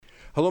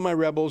Hello, my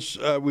rebels.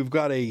 We've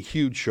got a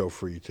huge show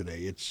for you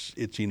today.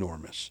 It's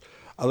enormous.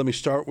 Let me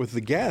start with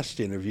the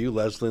guest interview,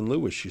 Leslyn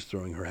Lewis. She's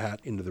throwing her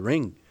hat into the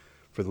ring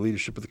for the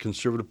leadership of the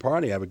Conservative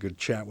Party. I have a good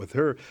chat with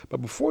her.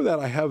 But before that,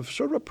 I have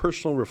sort of a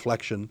personal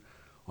reflection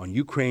on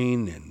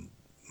Ukraine and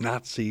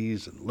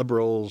Nazis and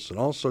liberals and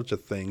all sorts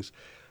of things.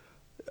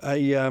 I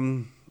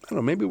don't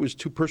know, maybe it was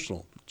too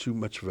personal, too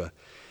much of a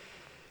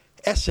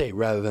essay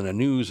rather than a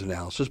news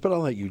analysis, but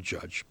I'll let you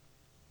judge.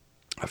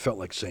 I felt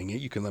like saying it.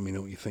 You can let me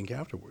know what you think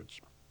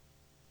afterwards.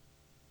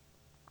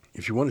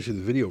 If you want to see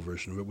the video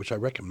version of it, which I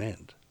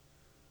recommend,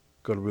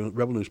 go to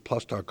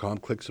rebelnewsplus.com,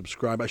 click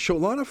subscribe. I show a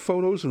lot of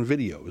photos and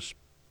videos.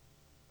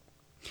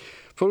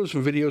 Photos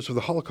and videos of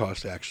the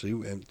Holocaust,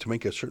 actually, and to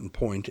make a certain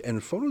point,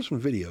 and photos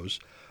and videos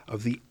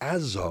of the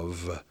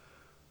Azov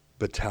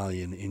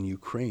battalion in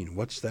Ukraine.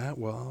 What's that?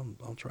 Well,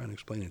 I'll try and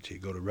explain it to you.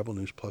 Go to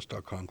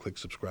rebelnewsplus.com, click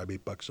subscribe,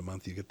 $8 a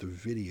month. You get the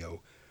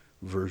video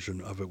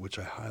version of it, which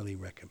I highly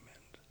recommend.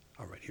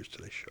 All right, here's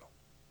today's show.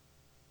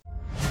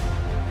 You're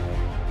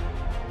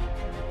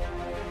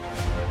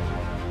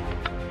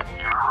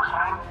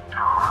listening to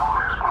a Rebel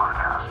News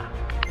podcast.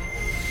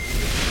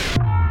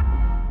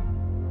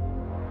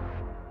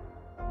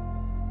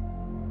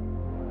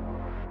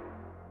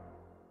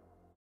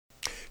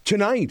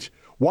 Tonight,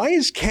 why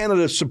is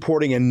Canada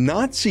supporting a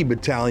Nazi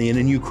battalion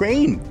in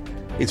Ukraine?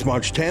 It's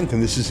March 10th,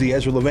 and this is the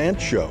Ezra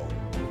Levant Show.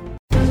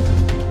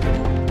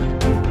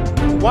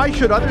 Why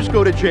should others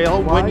go to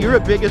jail when you're the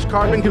biggest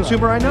carbon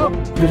consumer I know?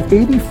 There's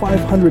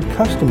 8,500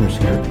 customers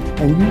here,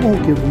 and you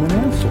won't give them an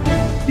answer.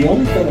 The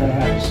only thing I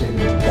have to say to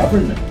the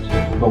government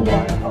about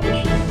why I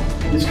publish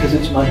it is because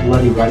it's my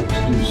bloody right to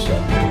do so.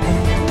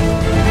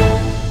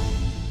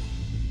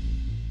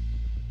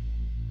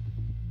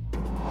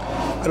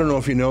 I don't know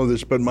if you know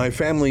this, but my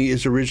family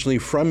is originally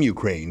from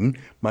Ukraine.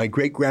 My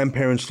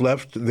great-grandparents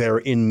left there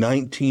in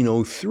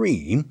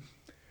 1903.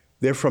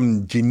 They're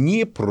from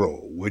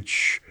Dnipro,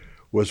 which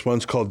was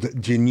once called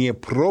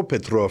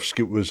Dnipropetrovsk.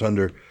 It was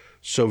under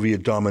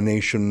Soviet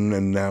domination,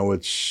 and now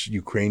it's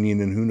Ukrainian,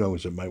 and who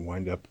knows, it might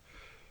wind up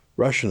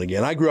Russian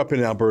again. I grew up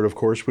in Alberta, of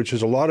course, which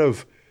is a lot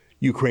of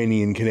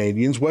Ukrainian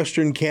Canadians.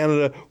 Western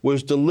Canada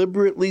was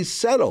deliberately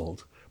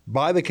settled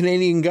by the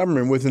Canadian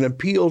government with an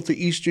appeal to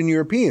Eastern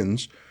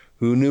Europeans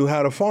who knew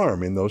how to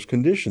farm in those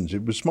conditions.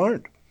 It was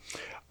smart.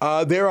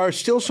 There are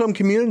still some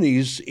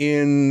communities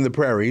in the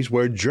prairies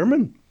where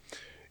German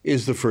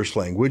is the first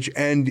language,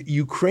 and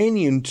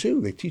Ukrainian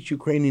too. They teach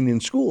Ukrainian in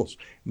schools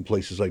in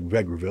places like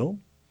Vegreville.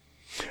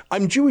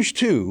 I'm Jewish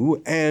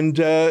too, and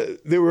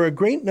there were a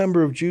great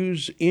number of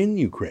Jews in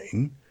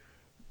Ukraine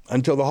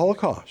until the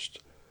Holocaust.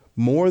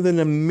 More than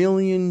 1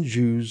 million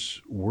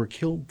Jews were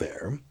killed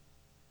there.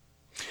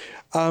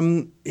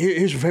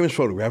 Here's a famous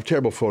photograph,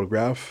 terrible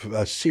photograph,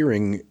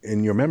 searing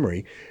in your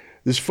memory.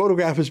 This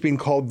photograph has been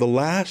called The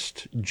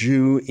Last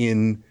Jew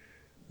in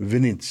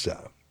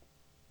Vinica.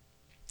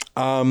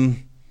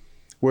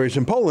 Whereas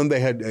in Poland, they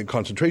had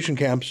concentration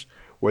camps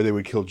where they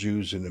would kill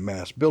Jews in a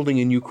mass building.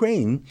 In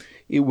Ukraine,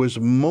 it was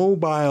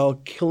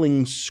mobile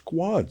killing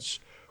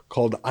squads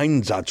called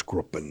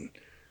Einsatzgruppen,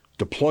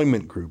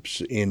 deployment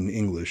groups in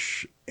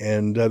English,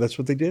 and that's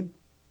what they did.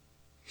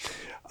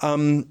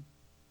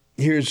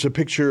 Here's a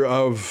picture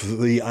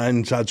of the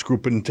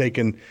Einsatzgruppen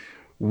taking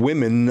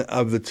women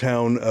of the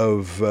town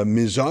of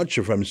Mizach,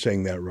 if I'm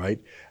saying that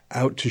right,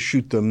 out to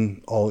shoot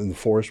them all in the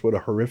forest. What a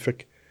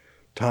horrific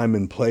time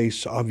and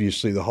place.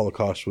 Obviously, the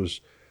Holocaust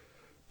was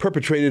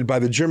perpetrated by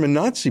the German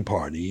Nazi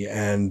Party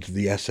and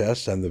the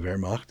SS and the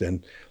Wehrmacht,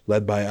 and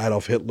led by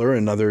Adolf Hitler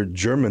and other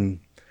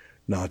German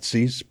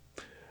Nazis.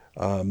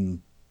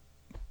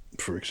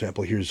 For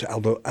example, here's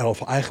Adolf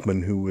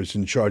Eichmann, who was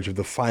in charge of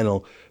the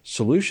final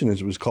solution,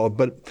 as it was called.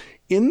 But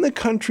in the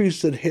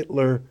countries that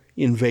Hitler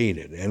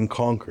invaded and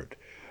conquered,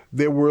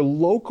 there were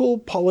local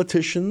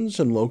politicians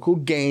and local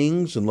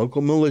gangs and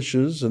local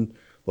militias and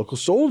local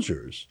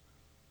soldiers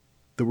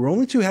that were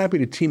only too happy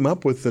to team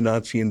up with the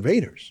Nazi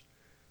invaders.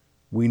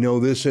 We know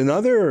this in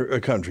other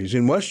countries,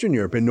 in Western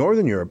Europe, in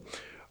Northern Europe.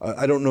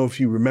 I don't know if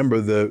you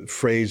remember the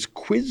phrase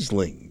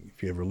Quisling,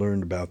 if you ever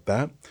learned about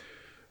that.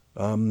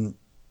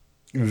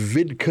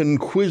 Vidkun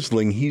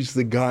Quisling, he's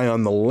the guy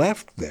on the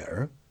left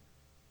there.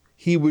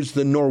 He was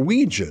the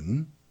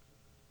Norwegian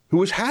who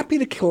was happy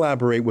to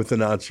collaborate with the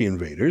Nazi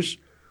invaders.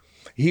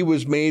 He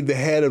was made the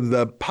head of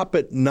the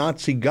puppet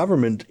Nazi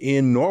government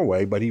in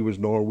Norway, but he was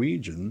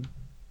Norwegian.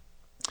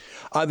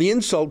 The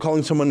insult,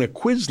 calling someone a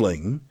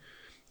Quisling,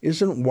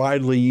 isn't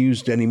widely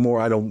used anymore,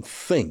 I don't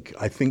think.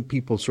 I think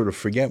people sort of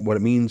forget what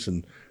it means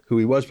and who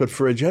he was. But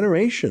for a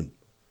generation,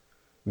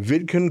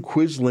 Vidkun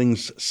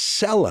Quisling's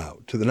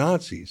sellout to the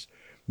Nazis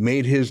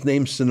made his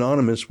name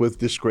synonymous with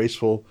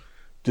disgraceful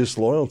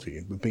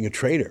disloyalty, with being a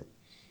traitor.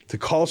 To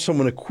call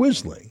someone a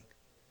Quisling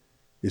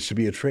is to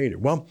be a traitor.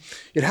 Well,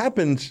 it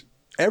happened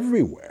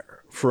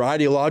everywhere for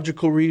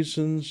ideological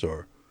reasons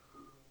or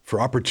for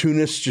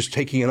opportunists just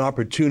taking an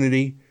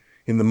opportunity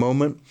in the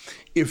moment.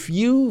 If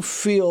you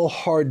feel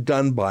hard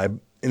done by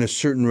in a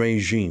certain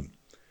regime,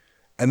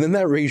 and then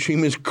that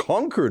regime is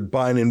conquered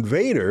by an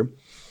invader,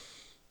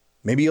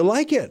 maybe you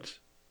like it.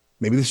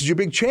 Maybe this is your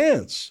big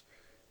chance.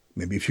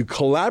 Maybe if you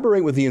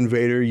collaborate with the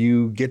invader,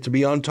 you get to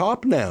be on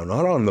top now,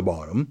 not on the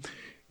bottom.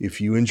 If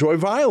you enjoy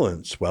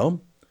violence,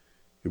 well,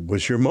 it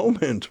was your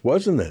moment,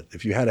 wasn't it?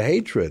 If you had a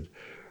hatred.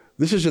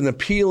 This is an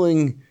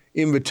appealing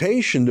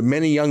invitation to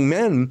many young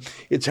men.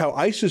 It's how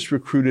ISIS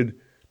recruited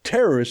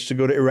terrorists to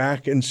go to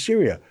Iraq and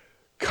Syria.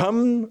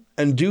 Come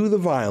and do the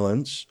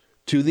violence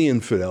to the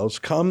infidels.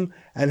 Come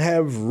and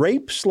have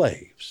rape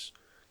slaves.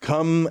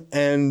 Come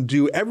and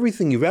do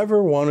everything you've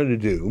ever wanted to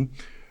do,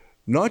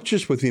 not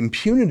just with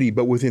impunity,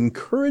 but with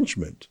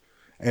encouragement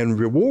and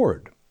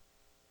reward.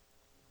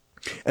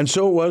 And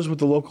so it was with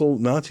the local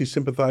Nazi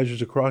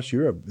sympathizers across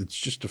Europe. It's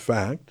just a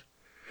fact.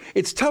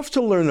 It's tough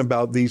to learn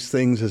about these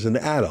things as an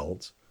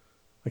adult.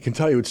 I can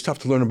tell you it's tough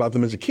to learn about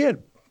them as a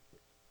kid.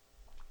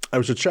 I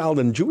was a child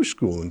in Jewish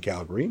school in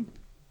Calgary.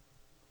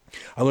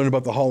 I learned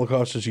about the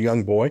Holocaust as a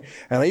young boy,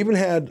 and I even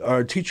had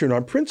our teacher and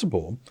our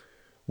principal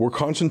were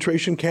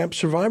concentration camp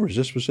survivors.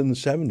 This was in the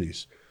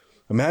 70s.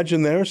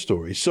 Imagine their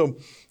story. So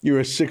you're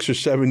a 6 or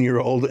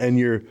 7-year-old and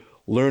you're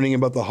learning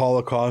about the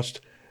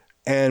Holocaust,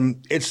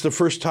 and it's the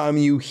first time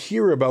you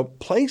hear about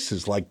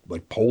places like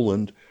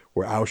Poland,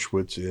 where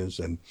Auschwitz is,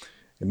 and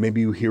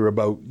maybe you hear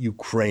about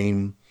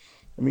Ukraine.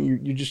 I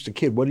mean, you're just a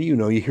kid. What do you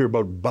know? You hear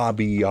about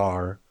Babi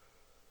Yar.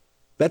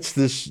 That's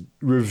this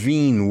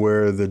ravine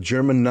where the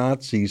German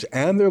Nazis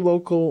and their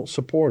local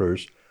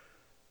supporters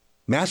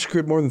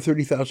massacred more than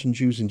 30,000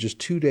 Jews in just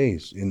 2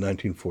 days in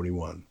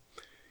 1941.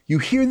 You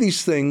hear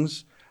these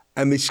things,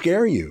 and they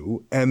scare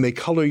you, and they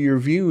color your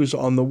views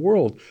on the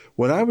world.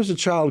 When I was a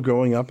child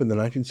growing up in the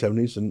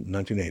 1970s and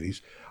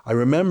 1980s, I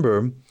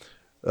remember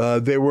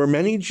there were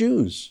many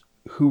Jews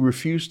who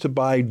refused to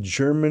buy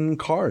German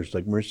cars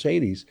like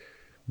Mercedes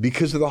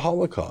because of the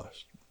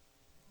Holocaust.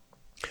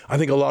 I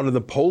think a lot of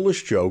the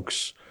Polish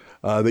jokes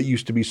that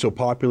used to be so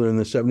popular in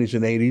the 70s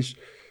and 80s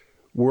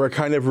were a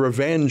kind of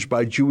revenge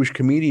by Jewish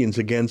comedians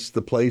against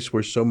the place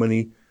where so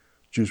many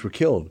Jews were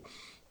killed.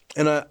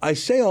 And I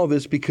say all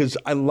this because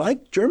I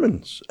like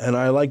Germans and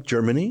I like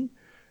Germany.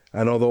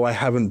 And although I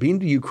haven't been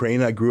to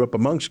Ukraine, I grew up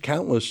amongst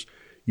countless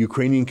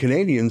Ukrainian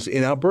Canadians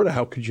in Alberta.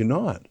 How could you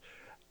not?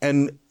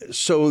 And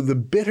so the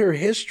bitter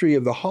history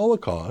of the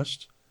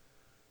Holocaust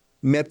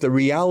met the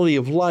reality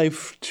of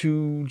life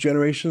 2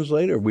 generations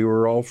later. We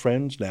were all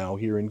friends now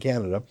here in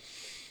Canada.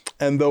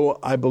 And though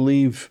I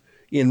believe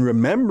in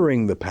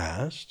remembering the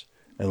past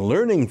and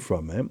learning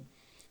from it,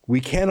 we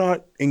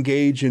cannot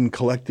engage in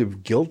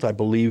collective guilt. I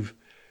believe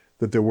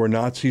that there were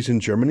Nazis in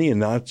Germany and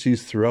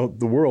Nazis throughout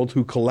the world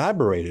who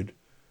collaborated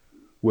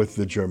with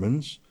the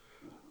Germans.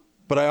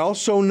 But I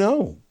also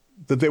know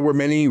that there were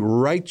many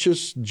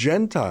righteous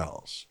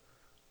Gentiles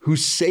who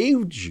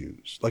saved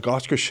Jews, like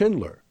Oskar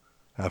Schindler,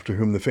 after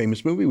whom the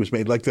famous movie was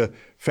made, like the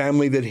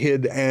family that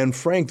hid Anne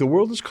Frank. The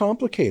world is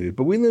complicated,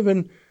 but we live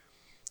in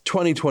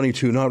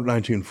 2022, not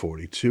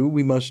 1942.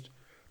 We must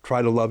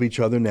try to love each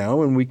other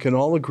now, and we can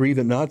all agree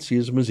that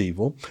Nazism is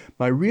evil.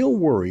 My real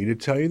worry, to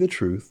tell you the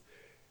truth,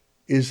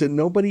 is that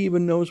nobody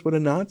even knows what a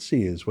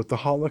Nazi is, what the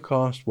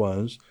Holocaust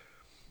was.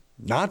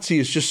 Nazi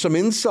is just some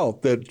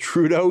insult that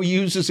Trudeau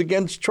uses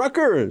against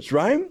truckers,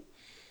 right?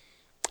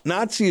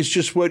 Nazi is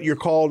just what you're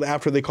called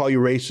after they call you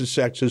racist,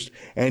 sexist,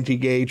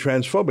 anti-gay,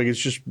 transphobic. It's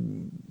just,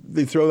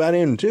 they throw that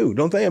in too,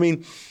 don't they? I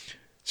mean,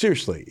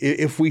 seriously,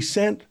 if we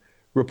sent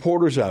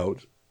reporters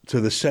out to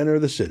the center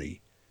of the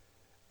city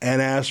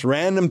and asked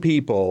random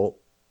people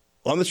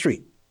on the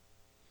street,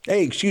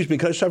 hey, excuse me,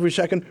 can I stop for a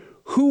second?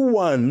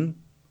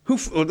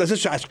 Let's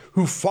just ask,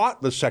 who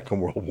fought the Second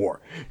World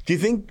War? Do you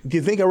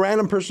think a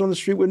random person on the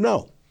street would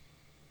know?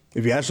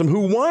 If you ask them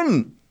who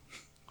won,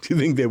 do you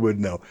think they would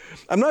know?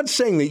 I'm not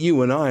saying that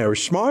you and I are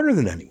smarter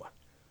than anyone.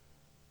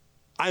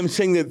 I'm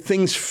saying that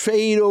things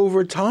fade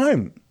over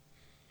time.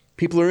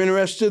 People are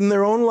interested in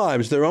their own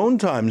lives, their own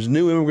times.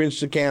 New immigrants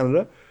to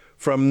Canada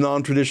from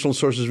non-traditional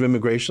sources of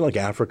immigration like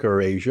Africa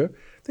or Asia,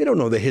 they don't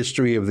know the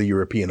history of the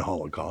European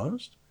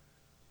Holocaust.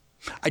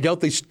 I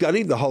doubt they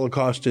studied the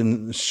Holocaust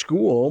in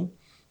school.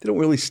 They don't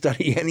really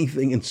study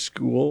anything in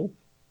school.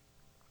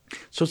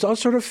 So it's all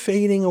sort of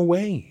fading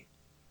away.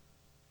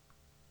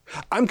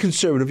 I'm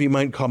conservative. You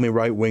might call me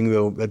right-wing,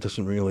 though that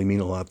doesn't really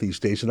mean a lot these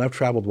days. And I've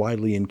traveled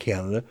widely in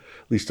Canada,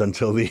 at least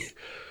until they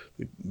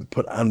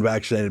put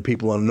unvaccinated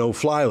people on a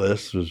no-fly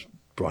list. It was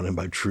brought in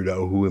by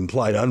Trudeau, who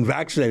implied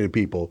unvaccinated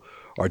people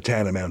are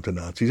tantamount to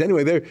Nazis.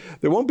 Anyway, there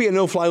won't be a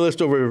no-fly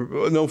list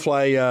over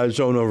no-fly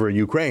zone over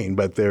Ukraine,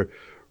 but there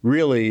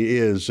really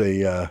is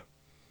a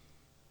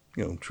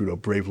Trudeau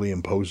bravely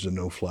imposed a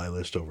no-fly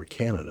list over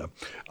Canada.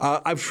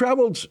 I've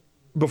traveled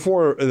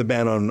before the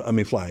ban on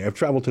me flying. I've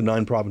traveled to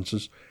 9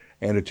 provinces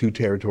and to 2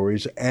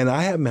 territories, and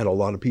I have met a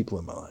lot of people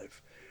in my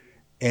life.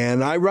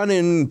 And I run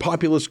in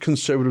populist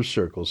conservative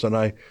circles, and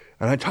I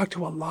talk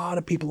to a lot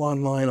of people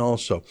online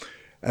also.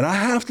 And I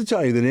have to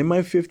tell you that in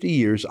my 50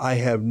 years, I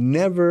have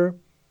never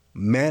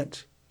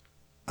met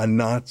a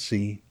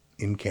Nazi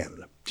in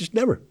Canada. Just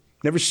never.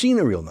 Never seen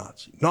a real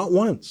Nazi. Not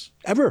once.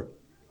 Ever.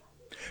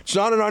 It's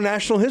not in our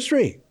national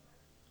history.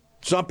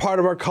 It's not part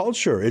of our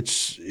culture.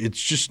 It's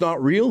just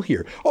not real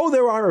here. Oh,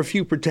 there are a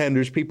few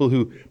pretenders, people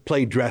who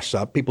play dress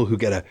up, people who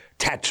get a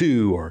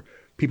tattoo, or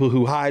people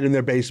who hide in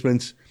their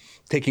basements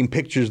taking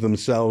pictures of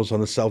themselves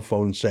on a cell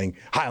phone saying,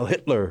 Heil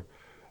Hitler.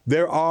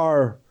 There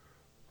are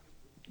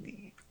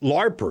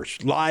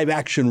LARPers, live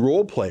action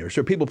role players.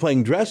 There are people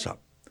playing dress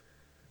up.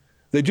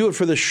 They do it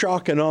for the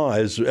shock and awe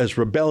as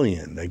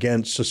rebellion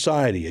against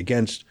society,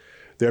 against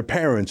their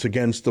parents,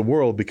 against the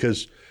world,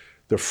 because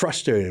they're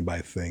frustrated by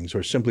things,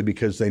 or simply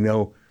because they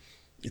know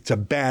it's a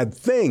bad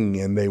thing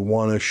and they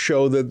want to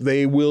show that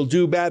they will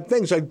do bad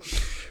things. I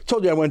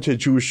told you I went to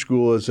Jewish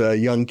school as a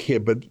young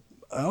kid, but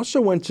I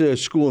also went to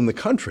school in the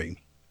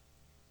country,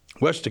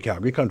 west of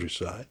Calgary,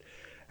 countryside.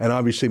 And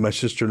obviously my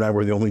sister and I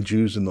were the only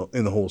Jews in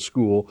the whole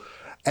school.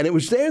 And it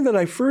was there that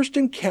I first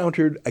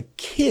encountered a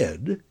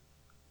kid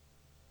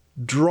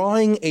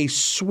drawing a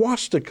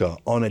swastika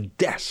on a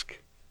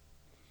desk.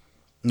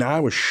 Now, I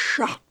was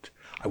shocked.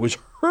 I was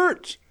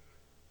hurt.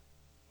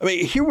 I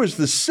mean, here was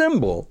the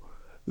symbol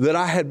that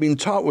I had been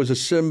taught was a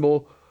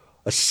symbol,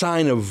 a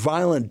sign of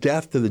violent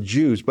death to the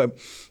Jews. But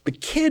the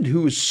kid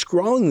who was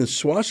scrawling the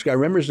swastika, I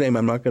remember his name,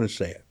 I'm not going to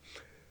say it.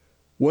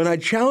 When I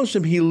challenged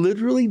him, he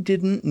literally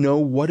didn't know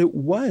what it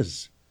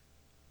was.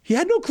 He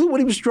had no clue what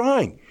he was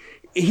drawing.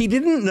 He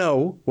didn't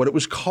know what it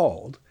was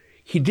called.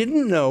 He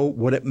didn't know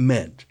what it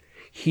meant.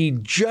 He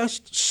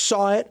just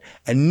saw it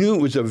and knew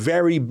it was a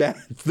very bad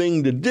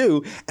thing to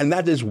do, and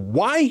that is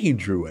why he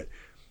drew it.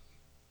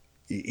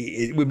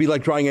 It would be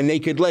like drawing a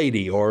naked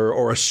lady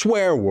or a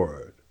swear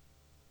word.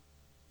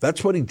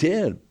 That's what he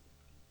did.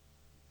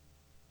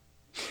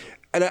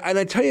 And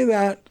I tell you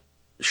that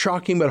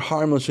shocking but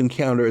harmless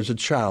encounter as a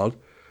child,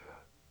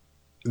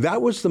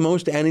 that was the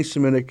most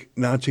anti-Semitic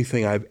Nazi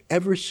thing I've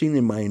ever seen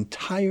in my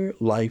entire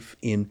life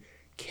in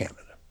Canada.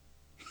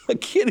 A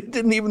kid who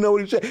didn't even know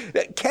what he was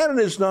saying.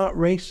 Canada is not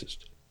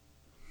racist.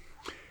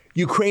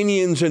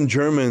 Ukrainians and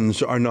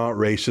Germans are not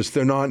racist.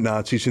 They're not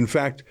Nazis. In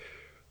fact,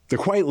 they're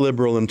quite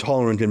liberal and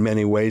tolerant in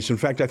many ways. In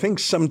fact, I think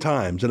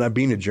sometimes, and I've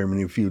been to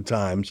Germany a few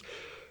times,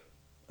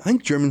 I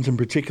think Germans in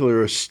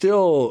particular are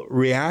still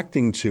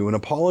reacting to and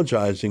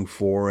apologizing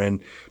for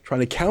and trying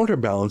to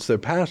counterbalance their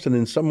past. And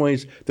in some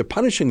ways, they're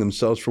punishing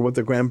themselves for what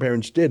their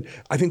grandparents did.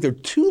 I think they're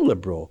too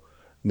liberal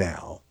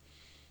now,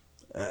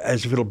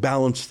 as if it'll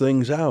balance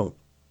things out.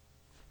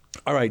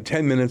 All right,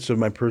 10 minutes of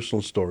my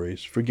personal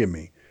stories. Forgive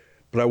me.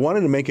 But I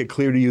wanted to make it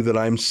clear to you that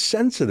I'm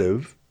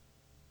sensitive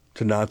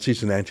to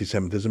Nazis and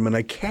anti-Semitism, and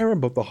I care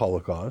about the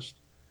Holocaust.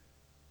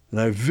 And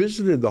I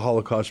visited the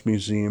Holocaust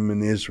Museum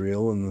in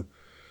Israel and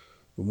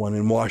the one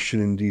in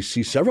Washington,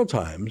 D.C. several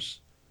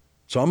times.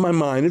 It's on my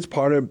mind. It's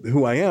part of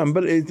who I am,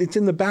 but it's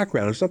in the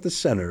background. It's not the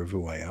center of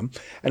who I am.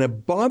 And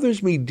it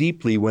bothers me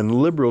deeply when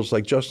liberals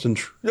like Justin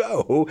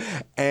Trudeau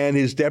and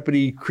his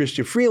deputy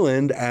Chrystia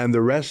Freeland and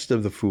the rest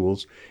of the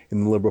fools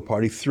in the Liberal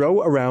Party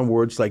throw around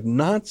words like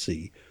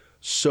Nazi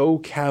so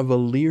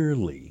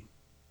cavalierly.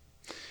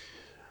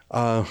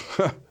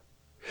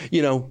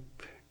 You know,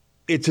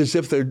 it's as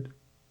if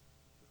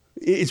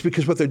it's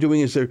because what they're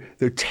doing is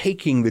they're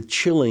taking the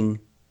chilling,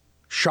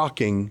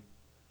 shocking,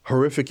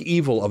 horrific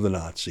evil of the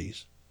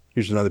Nazis.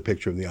 Here's another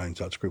picture of the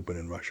Einsatzgruppen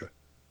in Russia.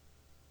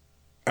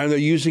 And they're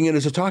using it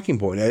as a talking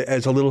point,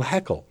 as a little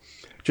heckle,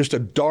 just a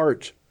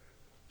dart,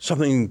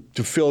 something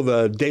to fill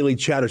the daily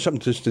chat or something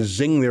just to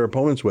zing their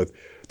opponents with.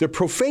 They're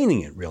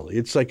profaning it, really.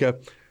 It's like a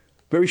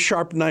very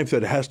sharp knife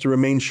that has to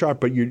remain sharp,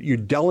 but you're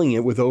dulling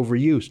it with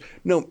overuse.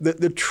 No,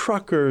 the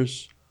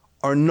truckers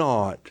are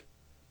not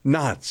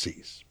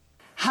Nazis.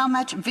 How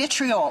much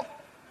vitriol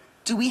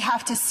do we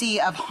have to see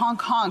of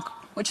honk honk,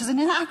 which is an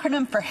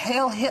acronym for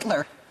Hail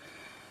Hitler,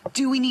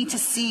 do we need to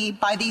see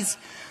by these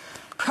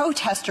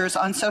protesters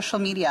on social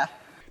media?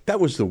 That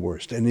was the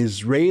worst. An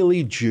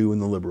Israeli Jew in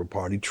the Liberal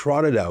Party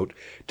trotted out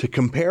to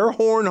compare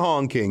horn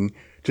honking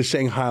to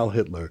saying Heil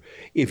Hitler.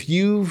 If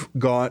you've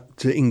got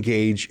to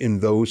engage in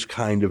those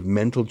kind of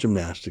mental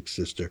gymnastics,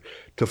 sister,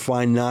 to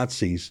find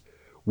Nazis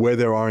where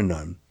there are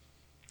none,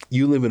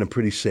 you live in a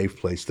pretty safe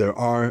place. There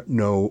are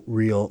no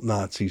real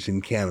Nazis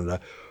in Canada,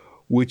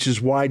 which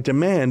is why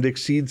demand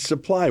exceeds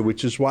supply,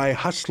 which is why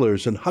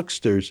hustlers and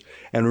hucksters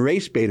and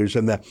race baiters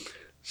and the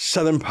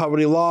Southern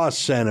Poverty Law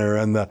Center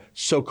and the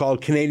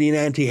so-called Canadian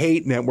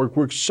Anti-Hate Network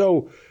work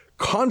so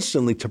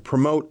constantly to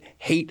promote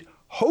hate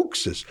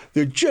hoaxes.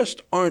 There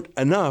just aren't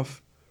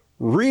enough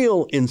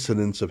real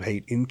incidents of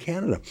hate in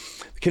Canada.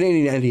 The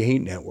Canadian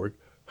Anti-Hate Network,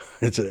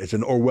 it's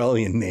an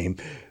Orwellian name,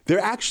 they're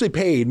actually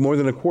paid more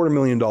than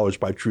 $250,000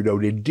 by Trudeau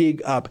to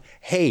dig up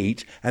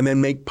hate and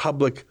then make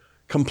public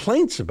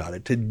complaints about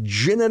it, to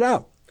gin it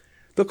up.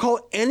 They'll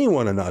call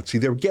anyone a Nazi.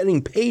 They're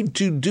getting paid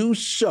to do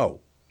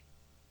so.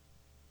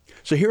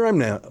 So here I'm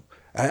now.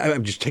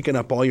 I've just taken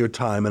up all your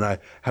time, and I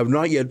have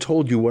not yet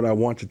told you what I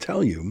want to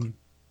tell you.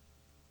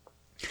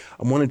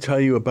 I want to tell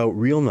you about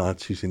real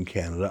Nazis in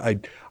Canada.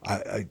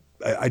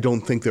 I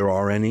don't think there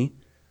are any,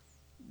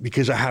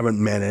 because I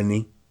haven't met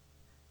any.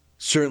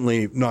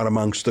 Certainly not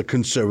amongst the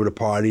Conservative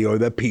Party or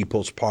the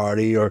People's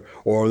Party or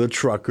the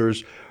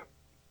truckers.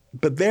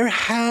 But there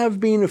have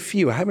been a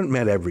few. I haven't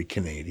met every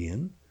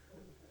Canadian.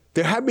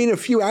 There have been a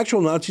few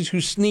actual Nazis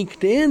who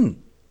sneaked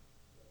in.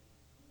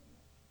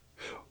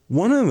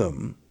 One of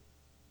them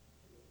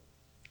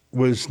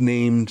was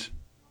named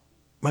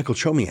Michael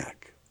Chomiak.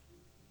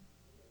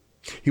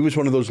 He was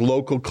one of those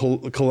local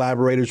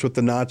collaborators with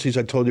the Nazis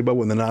I told you about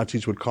when the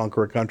Nazis would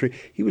conquer a country.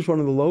 He was one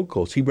of the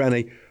locals. He ran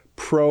a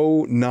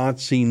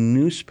pro-Nazi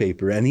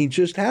newspaper, and he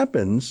just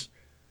happens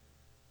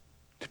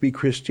to be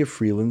Chrystia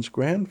Freeland's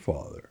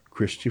grandfather.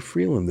 Chrystia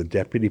Freeland, the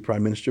Deputy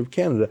Prime Minister of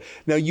Canada.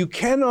 Now, you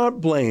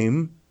cannot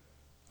blame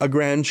a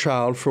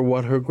grandchild for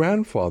what her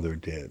grandfather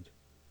did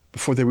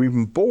before they were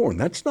even born.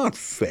 That's not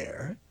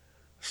fair.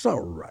 It's not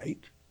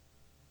right.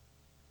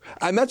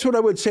 And that's what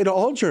I would say to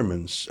all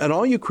Germans and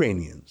all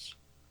Ukrainians.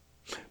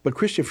 But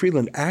Chrystia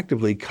Freeland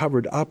actively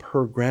covered up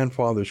her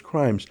grandfather's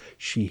crimes.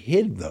 She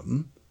hid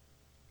them.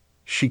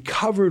 She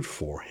covered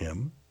for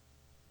him.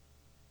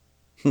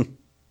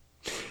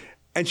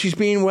 And she's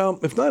being, well,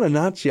 if not a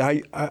Nazi,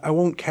 I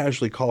won't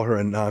casually call her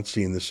a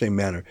Nazi in the same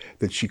manner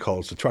that she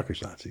calls the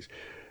truckers Nazis.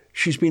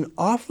 She's been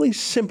awfully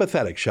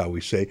sympathetic, shall we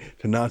say,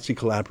 to Nazi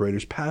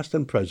collaborators, past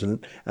and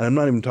present, and I'm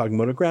not even talking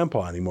about her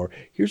grandpa anymore.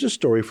 Here's a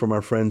story from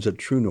our friends at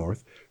True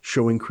North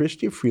showing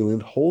Chrystia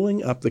Freeland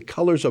holding up the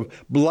colors of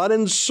blood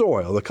and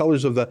soil, the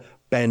colors of the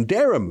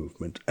Bandera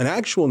movement, an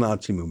actual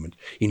Nazi movement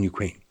in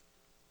Ukraine.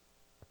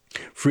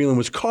 Freeland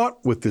was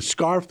caught with this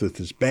scarf, with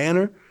this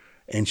banner,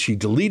 and she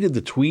deleted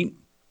the tweet,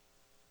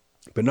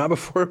 but not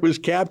before it was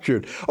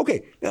captured.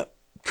 Okay, now,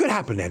 could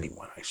happen to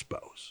anyone, I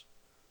suppose.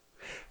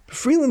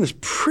 Freeland is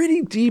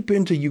pretty deep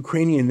into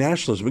Ukrainian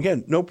nationalism.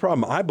 Again, no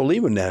problem. I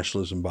believe in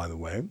nationalism, by the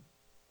way.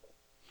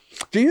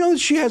 Do you know that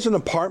she has an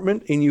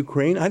apartment in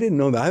Ukraine? I didn't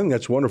know that. I think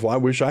that's wonderful. I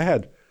wish I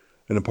had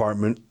an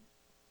apartment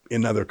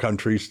in other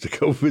countries to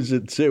go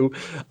visit too.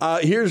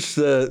 Here's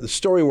the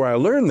story where I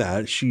learned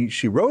that.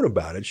 She wrote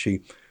about it.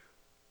 She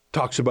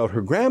talks about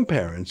her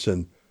grandparents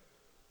and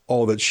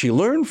all that she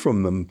learned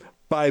from them.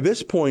 By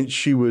this point,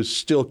 she was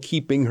still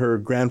keeping her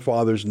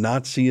grandfather's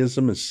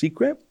Nazism a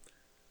secret.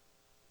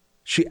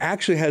 She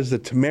actually has the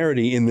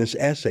temerity in this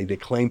essay to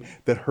claim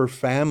that her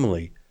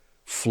family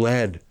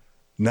fled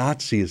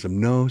Nazism.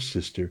 No,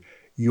 sister,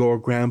 your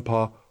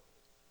grandpa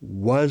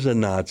was a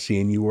Nazi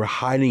and you were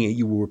hiding it.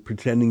 You were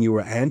pretending you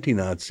were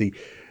anti-Nazi.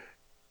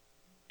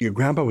 Your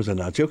grandpa was a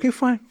Nazi. Okay,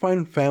 fine.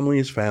 Family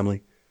is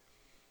family.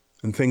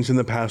 And things in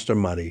the past are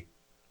muddy.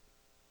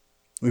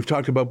 We've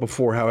talked about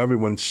before how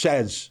everyone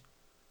says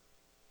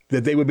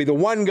that they would be the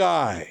one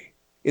guy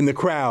in the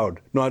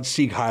crowd not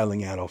Sieg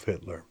Heiling Adolf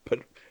Hitler.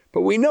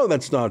 But we know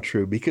that's not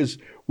true because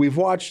we've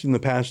watched in the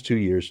past 2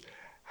 years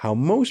how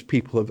most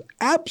people have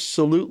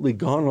absolutely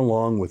gone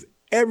along with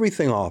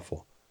everything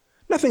awful.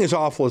 Nothing as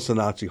awful as the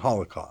Nazi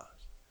Holocaust.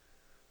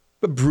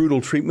 The brutal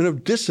treatment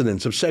of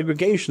dissidents, of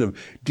segregation, of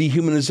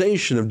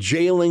dehumanization, of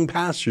jailing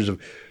pastors, of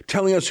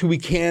telling us who we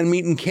can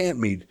meet and can't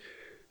meet,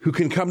 who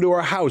can come to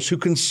our house, who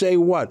can say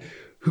what,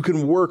 who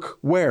can work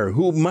where,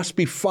 who must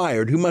be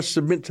fired, who must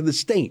submit to the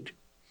state.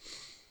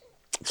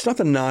 It's not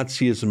the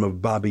Nazism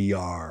of Babi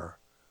Yar,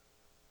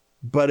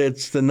 but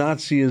it's the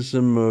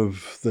Nazism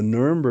of the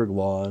Nuremberg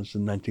laws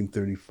in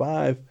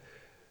 1935.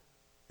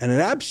 And it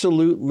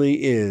absolutely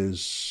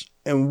is.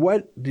 And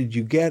what did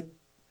you get?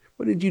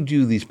 What did you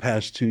do these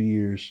past 2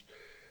 years?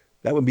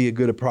 That would be a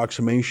good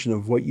approximation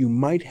of what you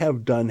might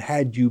have done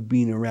had you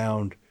been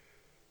around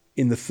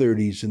in the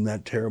 30s in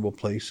that terrible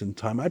place and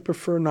time. I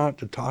prefer not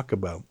to talk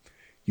about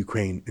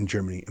Ukraine and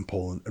Germany and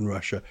Poland and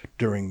Russia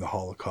during the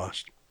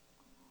Holocaust.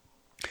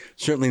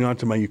 Certainly not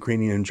to my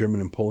Ukrainian and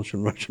German and Polish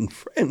and Russian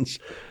friends.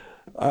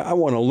 I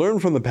want to learn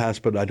from the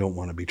past, but I don't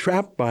want to be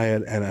trapped by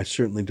it, and I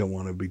certainly don't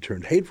want to be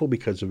turned hateful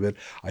because of it.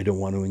 I don't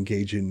want to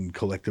engage in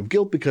collective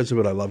guilt because of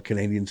it. I love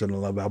Canadians and I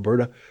love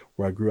Alberta,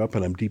 where I grew up,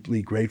 and I'm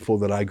deeply grateful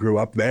that I grew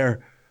up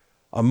there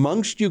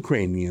amongst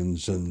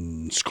Ukrainians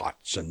and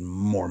Scots and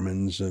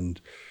Mormons and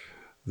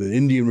the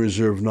Indian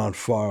Reserve not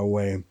far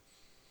away.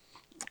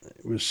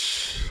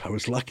 I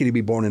was lucky to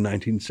be born in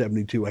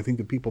 1972. I think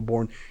the people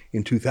born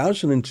in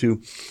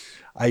 2002,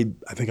 I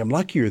think I'm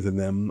luckier than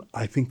them.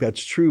 I think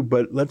that's true,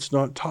 but let's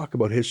not talk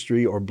about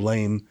history or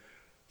blame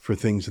for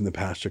things in the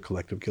past or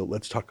collective guilt.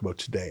 Let's talk about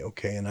today,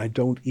 okay? And I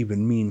don't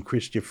even mean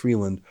Chrystia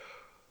Freeland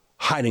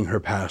hiding her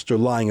past or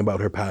lying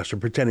about her past or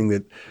pretending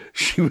that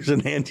she was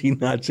an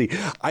anti-Nazi.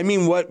 I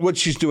mean what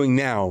she's doing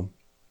now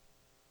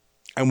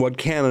and what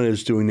Canada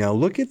is doing now.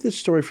 Look at this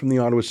story from the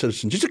Ottawa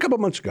Citizen just a couple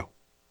months ago.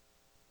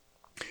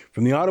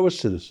 From the Ottawa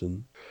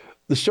Citizen,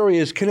 the story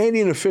is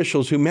Canadian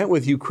officials who met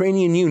with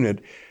Ukrainian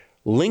unit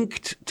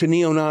linked to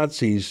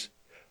neo-Nazis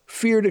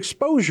feared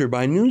exposure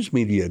by news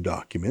media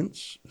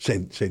documents,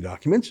 say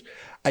documents.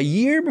 A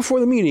year before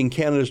the meeting,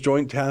 Canada's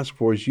Joint Task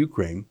Force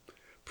Ukraine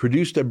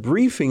produced a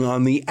briefing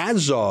on the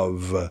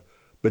Azov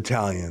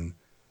Battalion,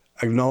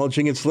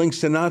 acknowledging its links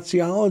to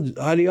Nazi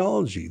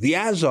ideology, the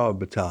Azov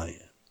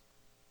Battalion.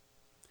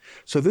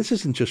 So this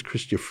isn't just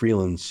Chrystia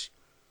Freeland's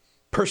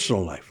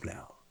personal life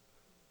now.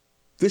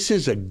 This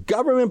is a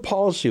government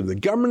policy of the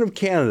government of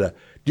Canada.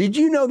 Did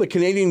you know the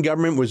Canadian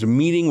government was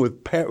meeting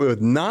with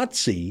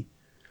Nazi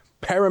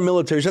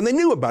paramilitaries, and they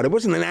knew about it. It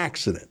wasn't an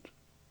accident.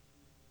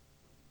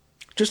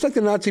 just like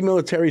the Nazi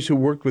militaries who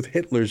worked with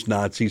Hitler's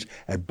Nazis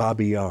at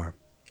Babi Yar.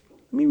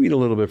 Let me read a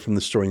little bit from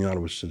the story in the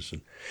Ottawa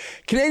Citizen.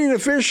 Canadian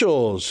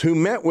officials who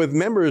met with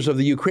members of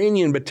the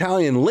Ukrainian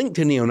battalion linked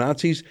to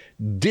neo-Nazis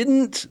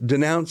didn't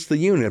denounce the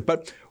unit,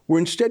 but were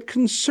instead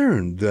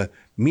concerned the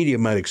media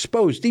might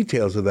expose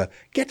details of the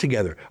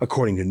get-together,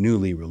 according to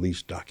newly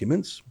released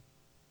documents.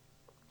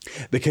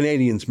 The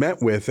Canadians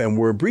met with and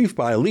were briefed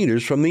by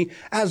leaders from the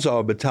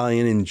Azov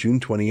battalion in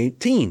June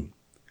 2018.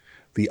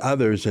 The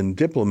officers and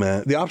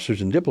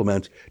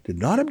diplomats did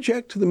not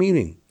object to the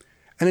meeting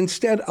and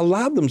instead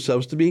allowed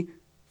themselves to be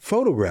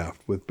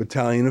photographed with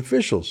battalion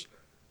officials,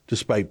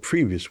 despite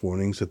previous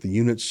warnings that the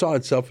unit saw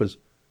itself as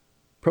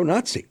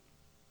pro-Nazi.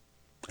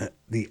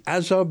 The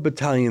Azov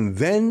battalion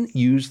then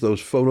used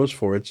those photos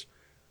for its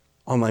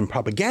online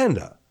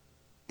propaganda,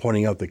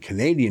 pointing out the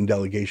Canadian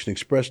delegation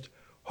expressed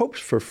hopes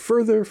for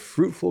further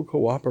fruitful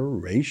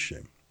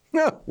cooperation.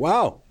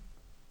 Wow.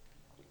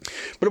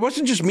 But it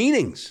wasn't just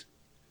meetings.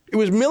 It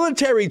was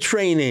military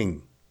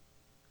training.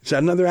 Is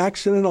that another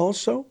accident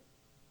also?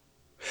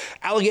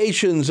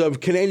 Allegations of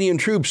Canadian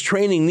troops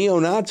training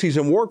neo-Nazis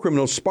and war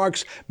criminals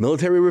sparks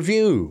military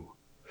review.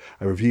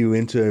 A review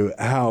into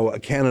how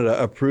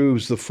Canada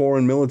approves the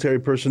foreign military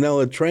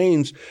personnel it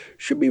trains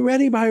should be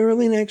ready by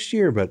early next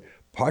year, but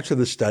parts of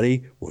the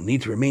study will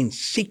need to remain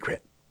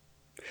secret.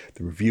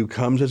 The review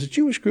comes as a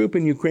Jewish group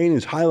in Ukraine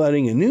is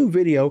highlighting a new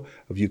video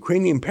of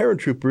Ukrainian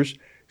paratroopers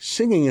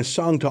singing a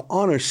song to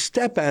honor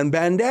Stepan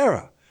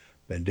Bandera.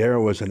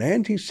 Bandera was an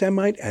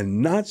anti-Semite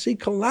and Nazi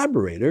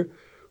collaborator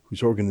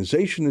whose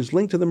organization is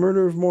linked to the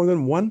murder of more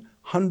than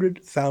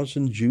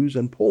 100,000 Jews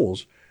and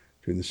Poles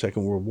during the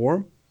Second World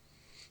War.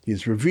 He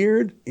is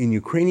revered in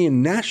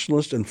Ukrainian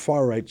nationalist and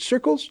far-right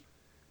circles.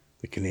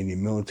 The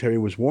Canadian military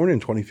was warned in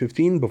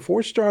 2015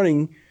 before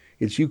starting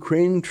its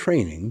Ukraine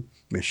training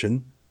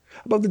mission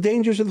about the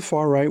dangers of the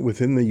far-right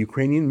within the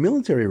Ukrainian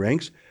military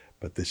ranks,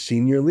 but the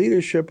senior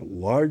leadership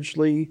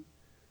largely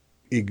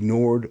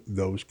ignored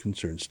those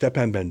concerns.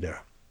 Stepan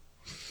Bandera.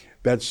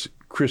 That's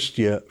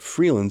Chrystia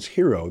Freeland's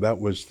hero. That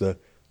was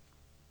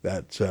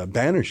that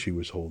banner she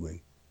was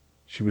holding.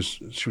 She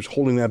was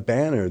holding that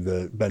banner,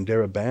 the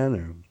Bandera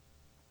banner.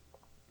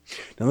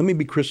 Now, let me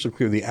be crystal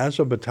clear. The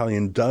Azov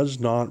Battalion does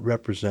not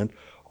represent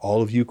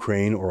all of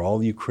Ukraine or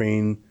all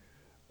Ukraine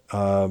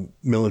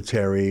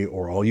military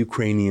or all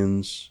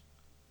Ukrainians.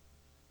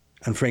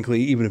 And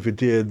frankly, even if it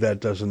did,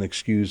 that doesn't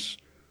excuse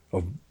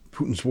of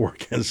Putin's war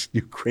against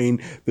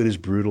Ukraine that is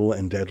brutal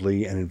and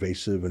deadly and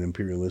invasive and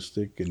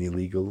imperialistic and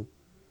illegal,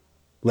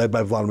 led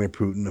by Vladimir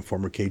Putin, a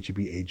former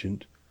KGB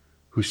agent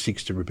who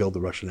seeks to rebuild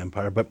the Russian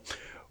Empire. But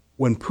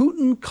when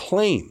Putin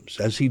claims,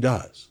 as he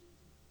does,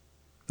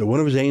 that one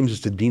of his aims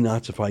is to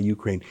denazify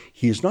Ukraine,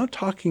 he is not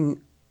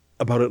talking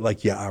about it like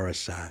Yair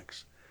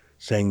Sachs,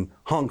 saying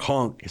honk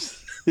honk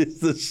is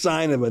the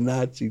sign of a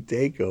Nazi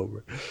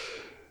takeover.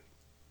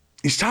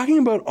 He's talking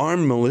about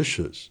armed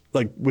militias,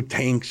 like with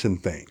tanks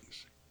and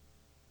things.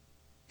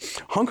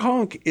 Honk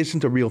honk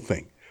isn't a real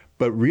thing,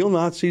 but real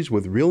Nazis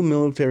with real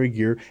military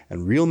gear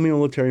and real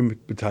military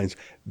battalions,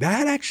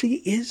 that actually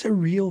is a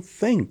real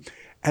thing.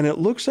 And it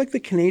looks like the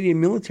Canadian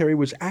military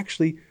was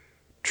actually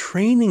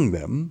training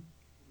them,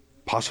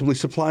 possibly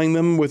supplying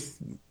them with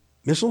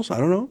missiles, I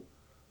don't know.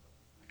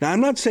 Now, I'm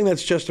not saying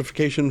that's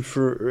justification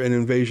for an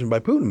invasion by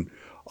Putin,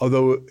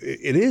 although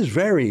it is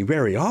very,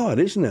 very odd,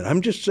 isn't it? I'm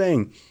just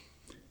saying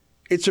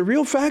it's a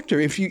real factor.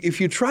 If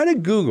you try to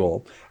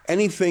Google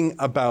anything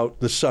about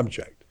the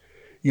subject,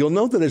 you'll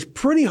note that it's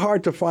pretty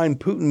hard to find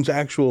Putin's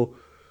actual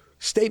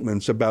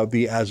statements about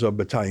the Azov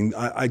Battalion.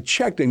 I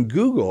checked in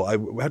Google. I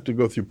have to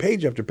go through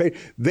page after page.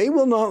 They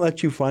will not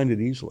let you find it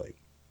easily.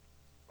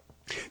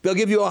 They'll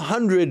give you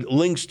 100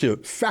 links to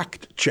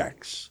fact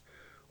checks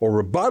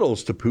or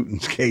rebuttals to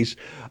Putin's case,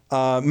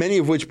 many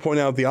of which point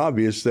out the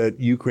obvious that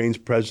Ukraine's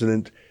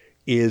president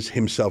is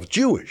himself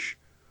Jewish,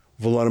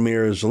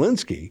 Volodymyr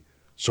Zelensky.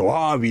 So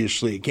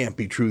obviously it can't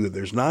be true that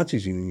there's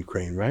Nazis in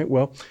Ukraine, right?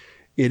 Well,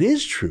 it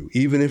is true,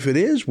 even if it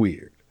is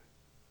weird.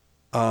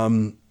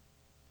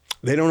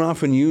 They don't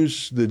often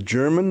use the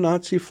German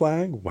Nazi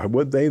flag. Why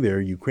would they?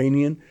 They're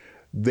Ukrainian.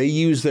 They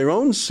use their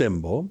own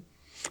symbol.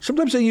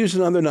 Sometimes they use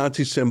another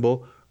Nazi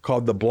symbol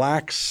called the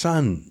Black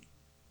Sun.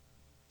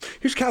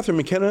 Here's Catherine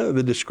McKenna,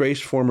 the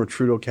disgraced former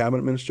Trudeau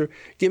cabinet minister,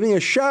 giving a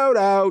shout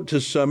out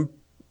to some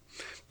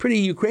pretty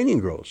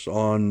Ukrainian girls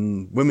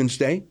on Women's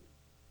Day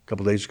a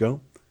couple days ago.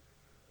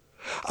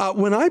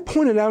 When I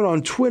pointed out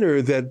on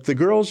Twitter that the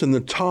girls in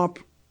the top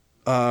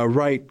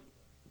right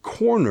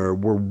corner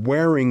were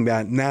wearing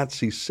that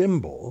Nazi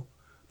symbol,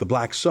 the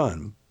Black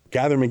Sun,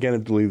 Catherine McKenna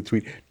deleted the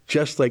tweet,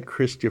 just like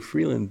Chrystia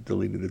Freeland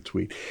deleted a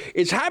tweet.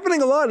 It's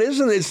happening a lot,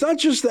 isn't it? It's not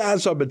just the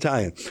Azov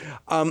Battalion.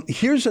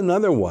 Here's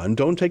another one.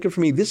 Don't take it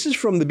from me. This is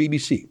from the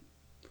BBC.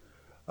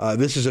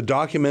 This is a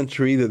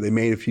documentary that they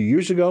made a few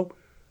years ago.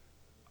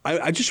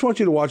 I just want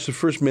you to watch the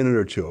first minute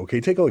or two, okay?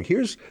 Take a look.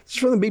 This is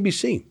from the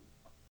BBC.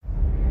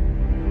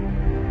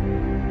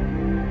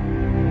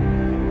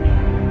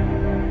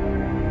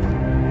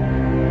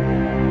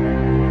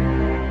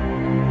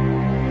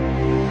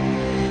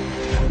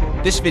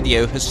 The This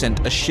video has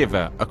sent a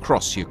shiver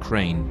across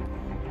Ukraine.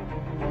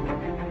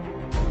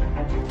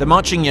 The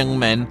marching young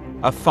men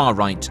are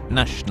far-right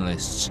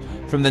nationalists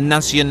from the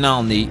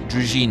Nationalny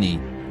Drużyny,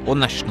 or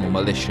National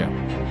Militia.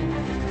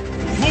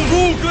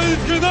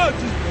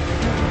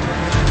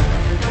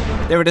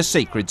 They're at a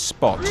sacred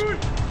spot,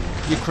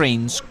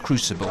 Ukraine's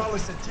crucible.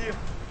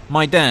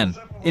 Maidan,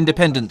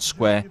 Independence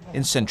Square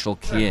in central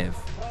Kiev.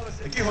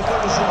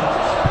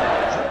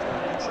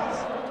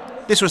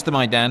 This was the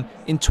Maidan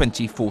in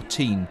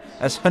 2014,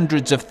 as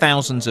hundreds of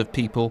thousands of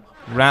people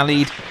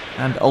rallied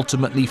and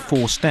ultimately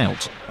forced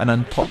out an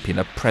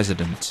unpopular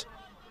president.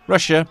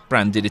 Russia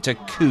branded it a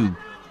coup,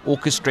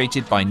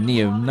 orchestrated by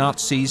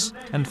neo-Nazis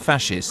and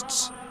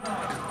fascists.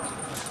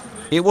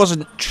 It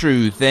wasn't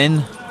true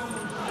then,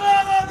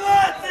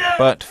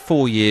 but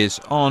 4 years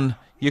on,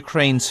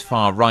 Ukraine's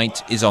far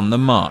right is on the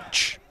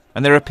march,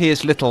 and there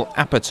appears little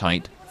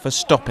appetite for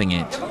stopping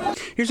it.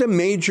 Here's a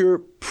major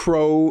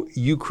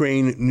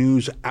pro-Ukraine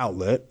news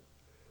outlet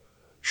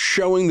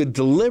showing the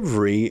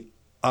delivery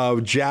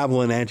of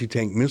Javelin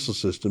anti-tank missile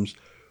systems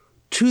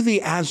to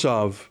the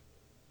Azov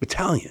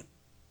battalion.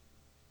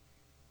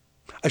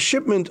 A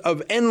shipment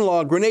of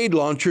NLAW grenade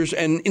launchers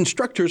and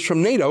instructors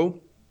from NATO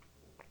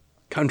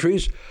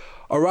countries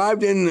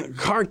arrived in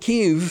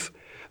Kharkiv.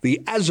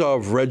 The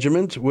Azov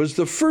regiment was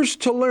the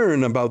first to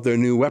learn about their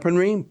new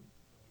weaponry.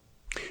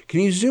 Can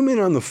you zoom in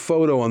on the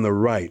photo on the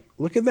right?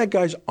 Look at that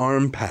guy's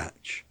arm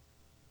patch.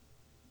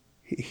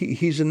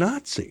 He's a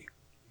Nazi.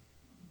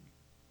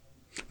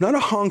 Not a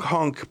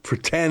honk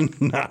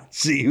pretend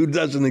Nazi who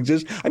doesn't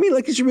exist. I mean,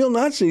 like he's a real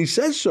Nazi. He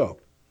says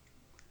so.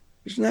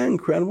 Isn't that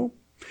incredible?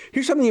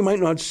 Here's something you might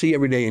not see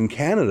every day in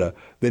Canada.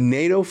 The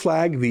NATO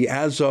flag, the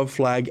Azov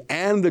flag,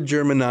 and the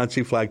German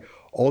Nazi flag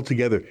all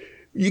together.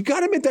 You got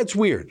to admit that's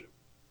weird.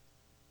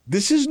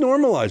 This is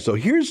normalized, though.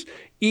 Here's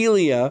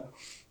Ilya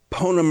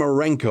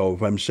Ponomarenko,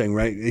 if I'm saying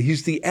right.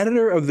 He's the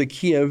editor of the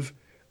Kiev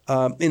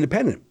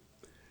Independent.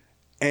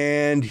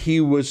 And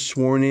he was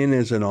sworn in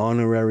as an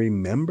honorary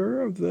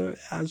member of the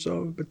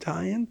Azov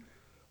battalion.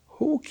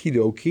 Okie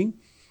dokie.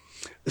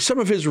 Some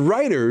of his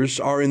writers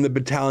are in the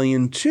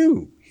battalion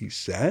too, he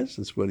says.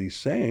 That's what he's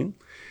saying.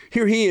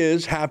 Here he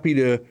is, happy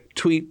to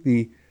tweet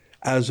the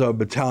Azov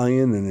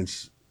battalion and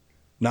its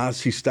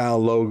Nazi-style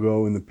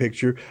logo in the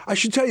picture. I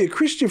should tell you,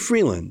 Chrystia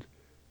Freeland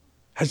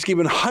has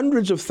given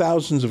hundreds of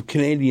thousands of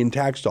Canadian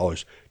tax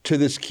dollars to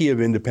this Kiev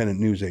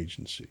independent news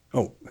agency.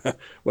 Oh,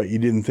 what, you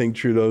didn't think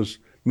Trudeau's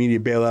media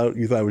bailout,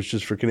 you thought it was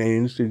just for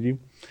Canadians, did you?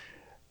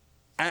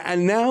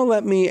 And now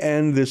let me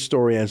end this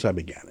story as I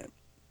began it.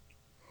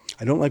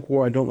 I don't like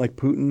war. I don't like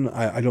Putin.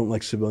 I don't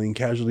like civilian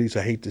casualties.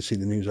 I hate to see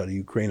the news out of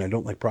Ukraine. I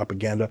don't like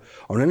propaganda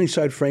on any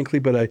side, frankly,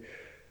 but I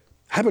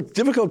have a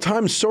difficult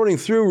time sorting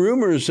through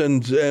rumors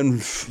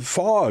and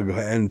fog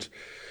and,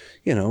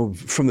 you know,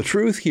 from the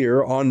truth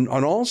here on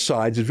all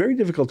sides. It's very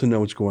difficult to know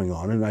what's going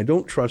on, and I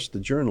don't trust the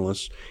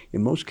journalists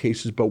in most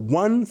cases. But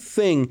one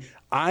thing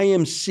I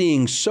am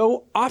seeing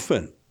so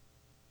often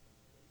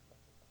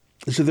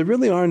is that there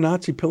really are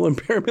Nazi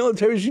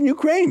paramilitaries in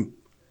Ukraine.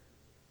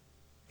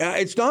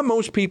 It's not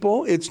most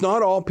people. It's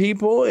not all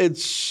people.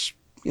 It's,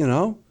 you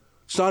know,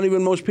 it's not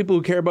even most people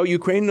who care about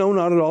Ukraine. No,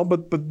 not at all.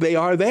 But they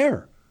are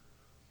there.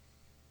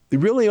 They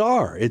really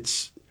are.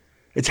 It's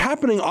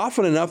happening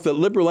often enough that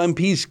Liberal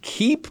MPs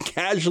keep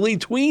casually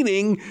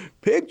tweeting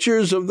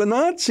pictures of the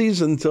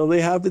Nazis until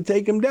they have to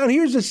take them down.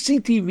 Here's a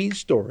CTV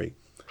story.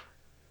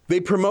 They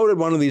promoted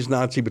one of these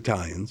Nazi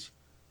battalions,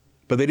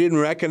 but they didn't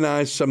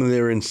recognize some of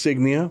their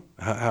insignia.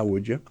 How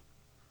would you?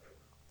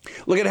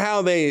 Look at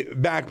how they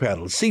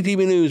backpedaled.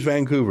 CTV News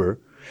Vancouver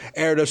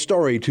aired a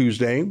story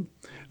Tuesday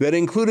that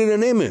included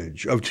an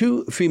image of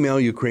two female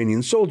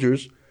Ukrainian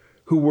soldiers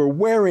who were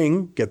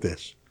wearing, get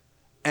this,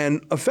 an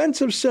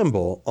offensive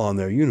symbol on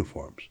their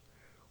uniforms,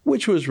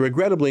 which was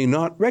regrettably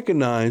not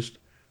recognized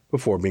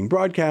before being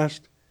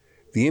broadcast.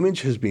 The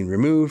image has been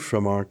removed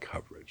from our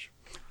coverage.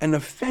 An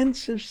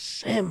offensive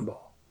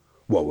symbol.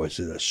 What was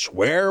it, a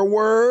swear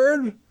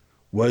word?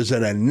 Was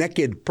it a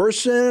naked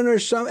person or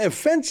something?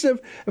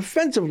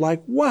 Offensive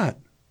like what?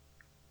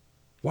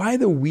 Why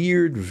the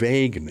weird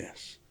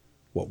vagueness?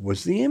 What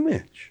was the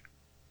image?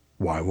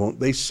 Why won't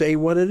they say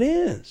what it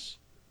is?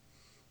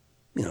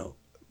 You know,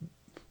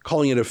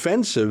 calling it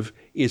offensive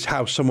is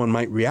how someone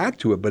might react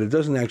to it, but it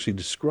doesn't actually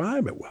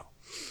describe it well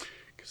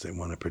because they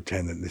want to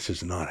pretend that this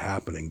is not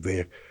happening.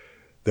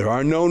 There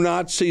are no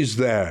Nazis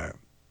there.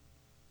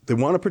 They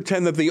want to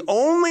pretend that the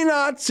only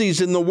Nazis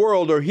in the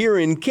world are here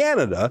in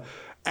Canada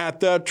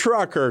at the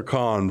trucker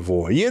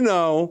convoy. You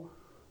know,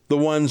 the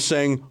ones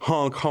saying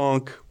honk,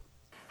 honk.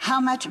 How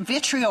much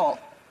vitriol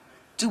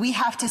do we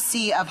have to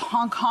see of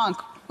honk, honk,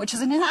 which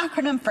is an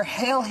acronym for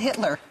Hail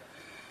Hitler,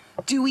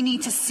 do we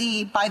need to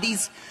see by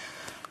these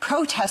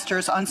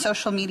protesters on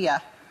social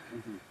media?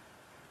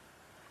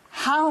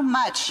 How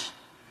much?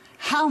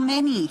 How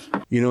many?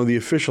 You know, the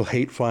official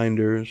hate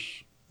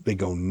finders, they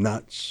go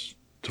nuts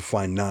to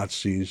find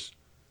Nazis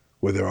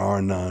where there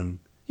are none.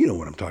 You know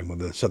what I'm talking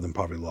about, the Southern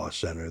Poverty Law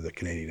Center, the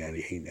Canadian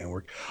Anti-Hate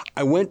Network.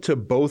 I went to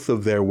both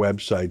of their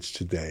websites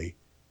today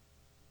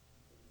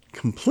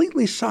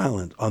completely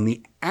silent on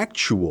the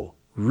actual,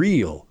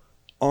 real,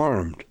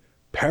 armed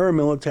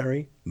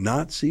paramilitary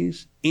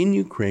Nazis in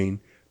Ukraine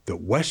that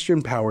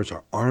Western powers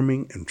are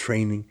arming and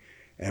training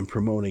and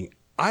promoting.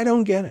 I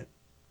don't get it.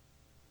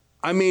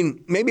 I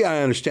mean, maybe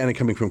I understand it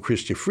coming from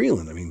Chrystia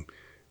Freeland. I mean,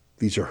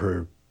 these are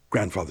her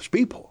grandfather's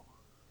people.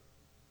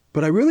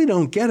 But I really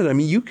don't get it. I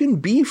mean, you can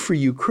be for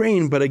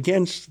Ukraine, but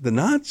against the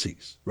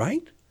Nazis,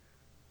 right?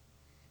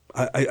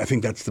 I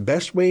think that's the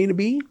best way to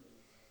be.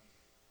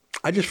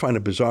 I just find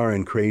it bizarre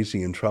and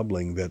crazy and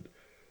troubling that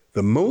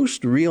the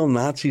most real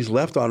Nazis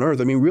left on earth,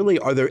 I mean, really,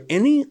 are there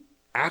any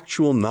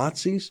actual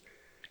Nazis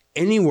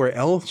anywhere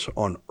else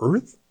on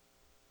earth?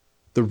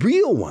 The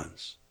real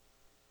ones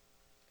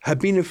have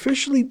been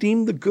officially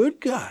deemed the good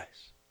guys.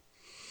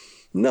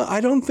 No, I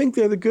don't think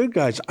they're the good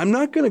guys. I'm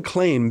not going to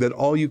claim that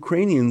all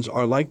Ukrainians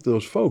are like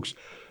those folks.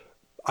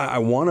 I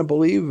want to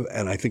believe,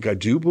 and I think I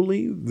do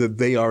believe, that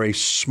they are a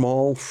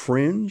small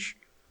fringe.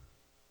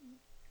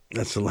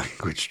 That's the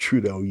language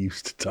Trudeau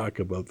used to talk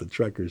about the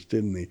truckers,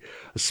 didn't he?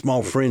 A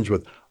small fringe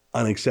with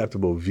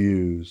unacceptable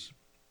views.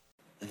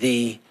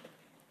 The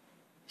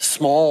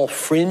small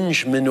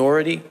fringe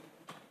minority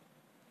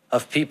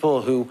of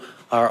people who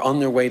are on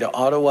their way to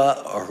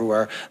Ottawa or who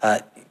are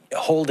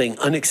holding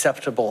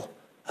unacceptable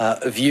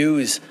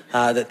views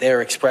that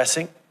they're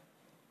expressing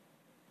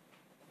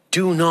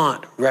do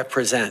not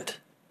represent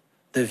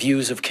the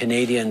views of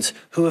Canadians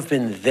who have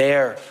been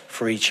there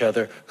for each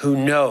other, who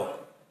know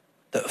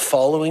that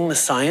following the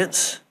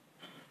science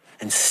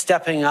and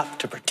stepping up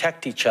to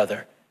protect each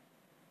other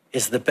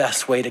is the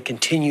best way to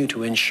continue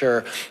to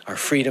ensure our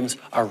freedoms,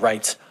 our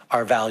rights,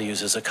 our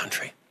values as a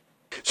country.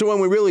 So when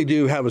we really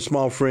do have a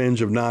small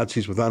fringe of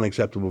Nazis with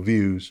unacceptable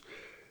views,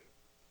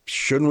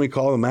 shouldn't we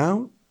call them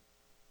out?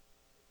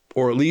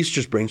 Or at least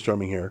just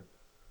brainstorming here.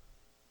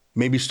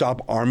 Maybe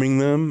stop arming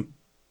them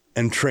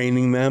and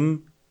training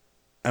them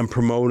and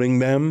promoting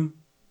them.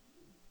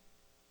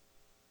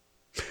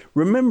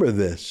 Remember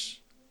this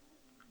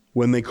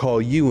when they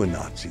call you a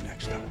Nazi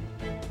next time.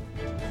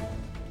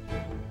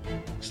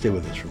 Stay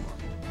with us for more.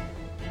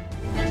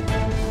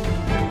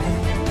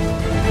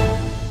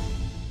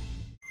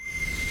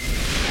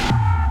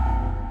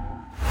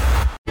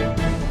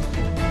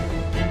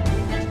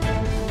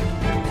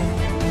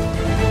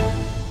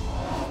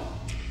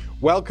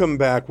 Welcome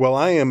back. Well,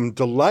 I am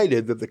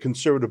delighted that the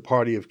Conservative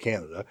Party of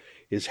Canada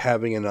is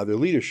having another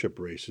leadership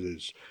race. It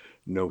is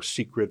no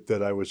secret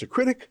that I was a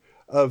critic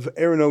of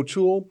Erin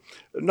O'Toole,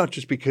 not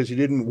just because he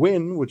didn't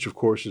win, which of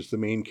course is the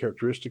main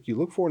characteristic you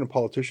look for in a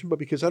politician, but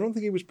because I don't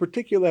think he was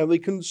particularly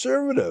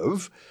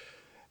conservative.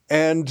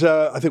 And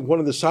I think one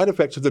of the side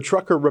effects of the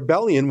trucker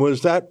rebellion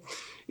was that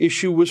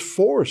issue was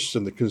forced,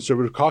 and the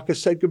Conservative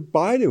caucus said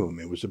goodbye to him.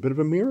 It was a bit of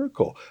a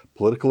miracle.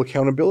 Political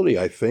accountability,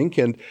 I think.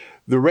 And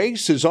the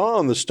race is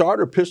on. The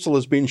starter pistol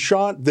has been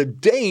shot. The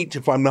date,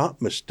 if I'm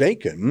not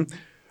mistaken,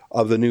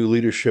 of the new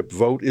leadership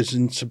vote is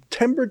in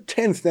September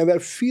 10th. Now,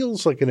 that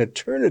feels like an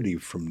eternity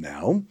from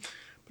now,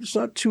 but it's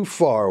not too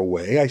far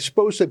away. I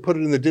suppose they put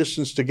it in the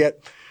distance to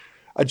get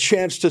a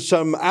chance to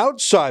some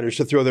outsiders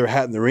to throw their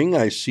hat in the ring.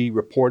 I see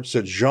reports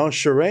that Jean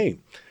Charest,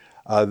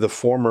 the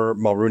former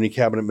Mulroney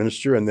cabinet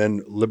minister and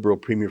then Liberal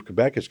Premier of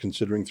Quebec, is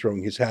considering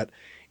throwing his hat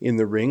in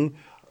the ring.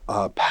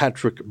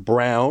 Patrick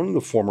Brown,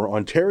 the former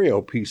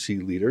Ontario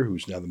PC leader,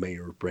 who's now the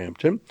mayor of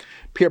Brampton.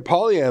 Pierre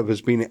Poilievre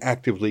has been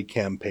actively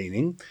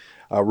campaigning.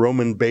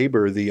 Roman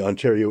Baber, the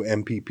Ontario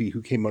MPP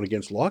who came out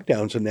against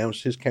lockdowns,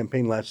 announced his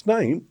campaign last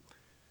night.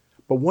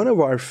 But one of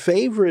our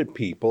favorite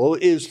people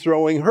is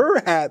throwing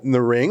her hat in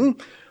the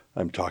ring.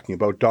 I'm talking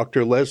about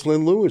Dr.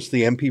 Leslyn Lewis,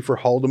 the MP for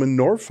Haldimand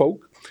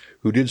Norfolk,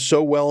 who did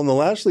so well in the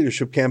last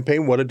leadership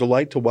campaign. What a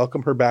delight to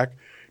welcome her back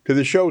to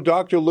the show.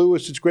 Dr.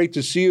 Lewis, it's great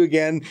to see you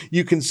again.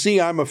 You can see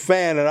I'm a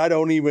fan, and I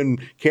don't even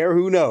care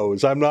who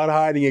knows. I'm not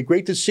hiding it.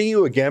 Great to see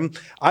you again.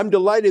 I'm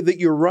delighted that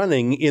you're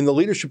running in the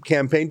leadership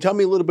campaign. Tell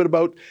me a little bit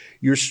about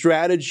your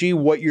strategy,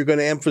 what you're going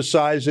to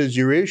emphasize as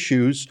your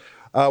issues.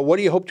 What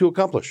do you hope to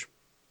accomplish?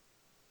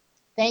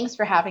 Thanks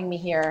for having me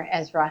here,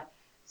 Ezra.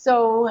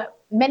 So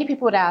many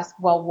people would ask,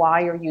 well,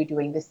 why are you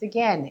doing this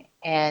again?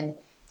 And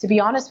to be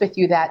honest with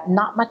you, that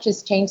not much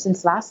has changed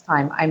since last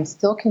time. I'm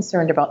still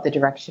concerned about the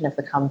direction of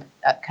the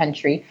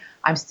country.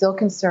 I'm still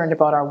concerned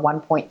about our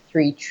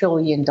 $1.3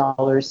 trillion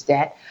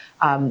debt.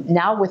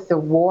 Now with the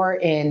war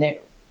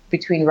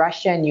between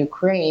Russia and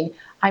Ukraine,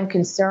 I'm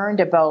concerned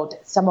about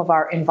some of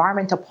our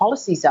environmental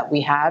policies that we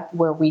have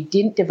where we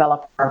didn't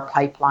develop our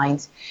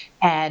pipelines.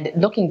 And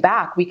looking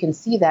back, we can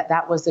see that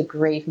that was a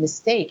grave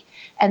mistake.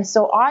 And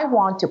so I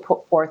want to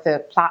put forth a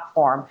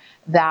platform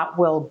that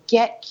will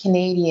get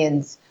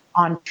Canadians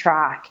on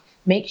track,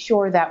 make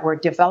sure that we're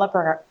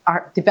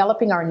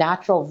developing our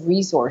natural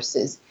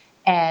resources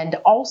and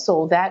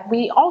also that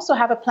we also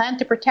have a plan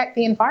to protect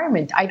the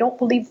environment. I don't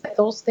believe that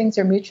those things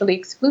are mutually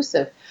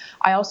exclusive.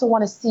 I also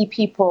want to see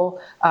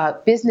people,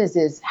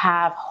 businesses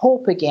have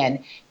hope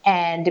again.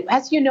 And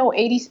as you know,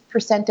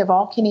 80% of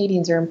all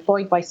Canadians are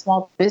employed by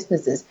small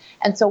businesses.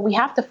 And so we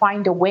have to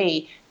find a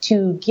way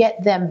to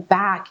get them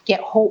back,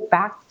 get hope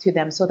back to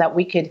them so that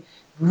we could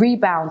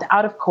rebound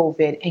out of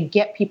COVID and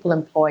get people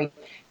employed,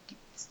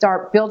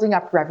 start building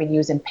up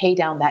revenues and pay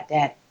down that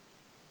debt.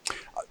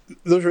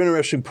 Those are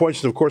interesting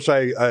points. And of course,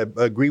 I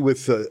agree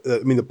with,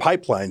 the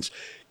pipelines.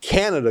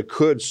 Canada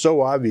could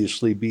so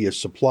obviously be a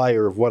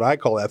supplier of what I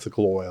call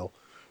ethical oil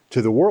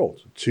to the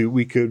world.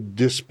 We could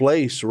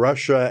displace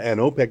Russia and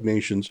OPEC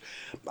nations.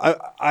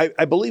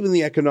 I believe in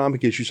the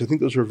economic issues. I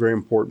think those are very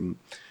important.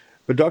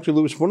 But Dr.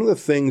 Lewis, one of the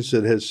things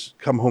that has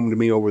come home to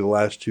me over the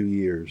last 2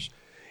 years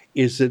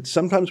is that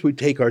sometimes we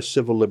take our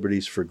civil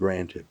liberties for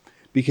granted.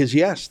 Because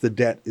yes, the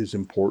debt is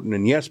important,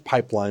 and yes,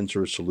 pipelines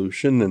are a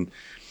solution, and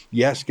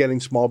yes, getting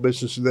small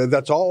businesses,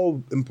 that's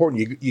all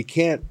important. You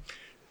can't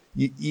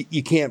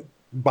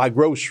buy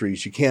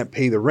groceries, you can't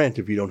pay the rent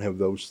if you don't have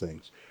those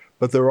things.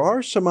 But there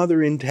are some other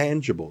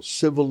intangibles,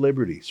 civil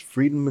liberties,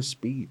 freedom of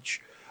speech,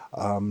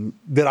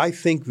 that I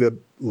think the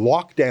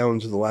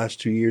lockdowns in the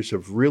last 2 years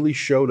have really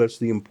showed us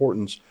the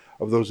importance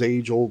of those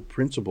age-old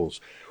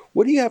principles.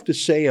 What do you have to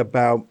say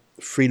about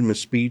freedom of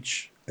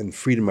speech and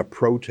freedom of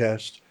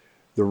protest,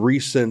 the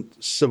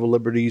recent civil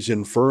liberties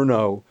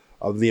inferno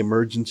of the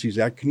Emergencies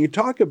Act? Can you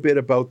talk a bit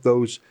about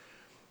those,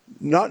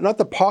 not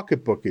the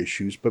pocketbook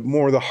issues, but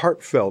more the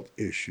heartfelt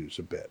issues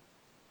a bit?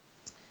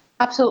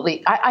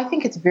 Absolutely. I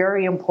think it's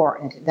very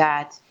important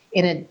that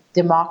in a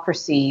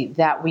democracy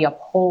that we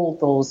uphold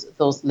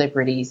those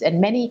liberties.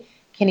 And many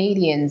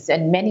Canadians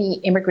and many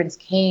immigrants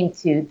came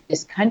to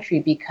this country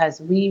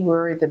because we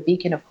were the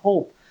beacon of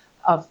hope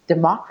of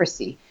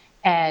democracy.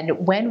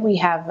 And when we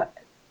have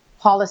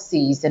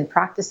policies and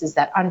practices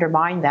that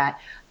undermine that,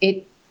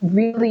 it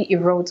really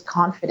erodes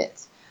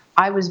confidence.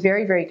 I was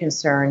very, very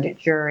concerned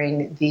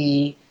during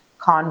the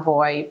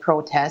convoy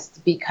protests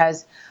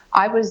because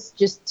I was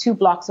just 2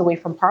 blocks away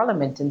from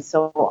Parliament. And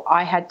so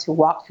I had to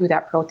walk through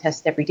that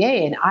protest every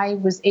day. And I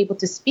was able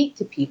to speak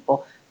to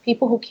people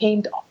who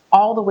came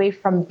all the way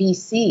from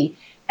BC,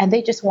 and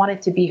they just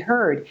wanted to be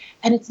heard.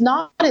 And it's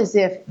not as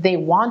if they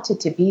wanted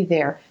to be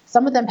there.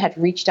 Some of them had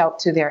reached out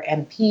to their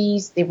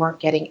MPs. They weren't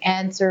getting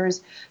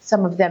answers.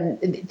 Some of them,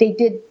 they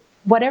did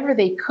whatever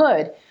they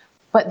could,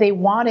 but they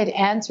wanted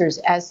answers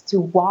as to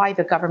why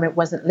the government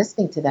wasn't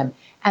listening to them.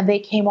 And they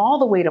came all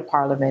the way to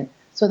Parliament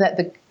so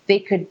that they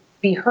could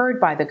be heard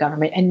by the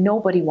government, and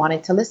nobody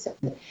wanted to listen.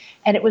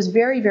 And it was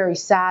very, very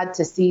sad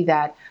to see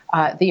that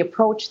the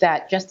approach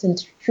that Justin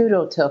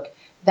Trudeau took,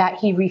 that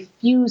he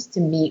refused to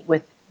meet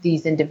with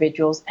these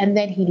individuals, and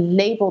then he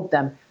labeled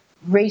them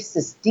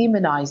racist,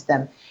 demonized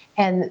them.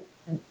 And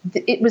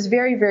it was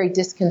very, very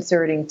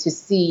disconcerting to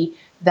see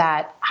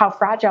that how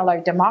fragile our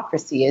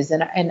democracy is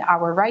and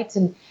our rights.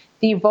 And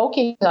the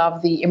evoking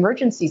of the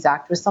Emergencies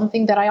Act was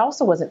something that I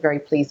also wasn't very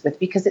pleased with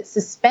because it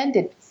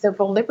suspended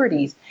civil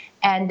liberties.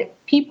 And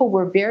people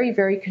were very,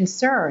 very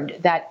concerned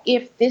that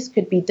if this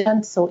could be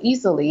done so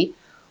easily,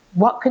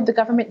 what could the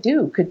government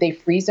do? Could they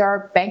freeze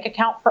our bank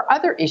account for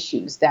other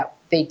issues that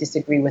they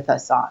disagree with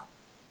us on?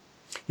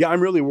 Yeah,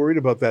 I'm really worried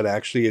about that,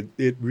 actually.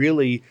 It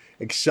really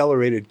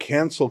accelerated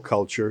cancel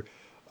culture.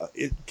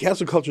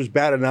 Cancel culture is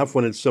bad enough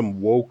when it's some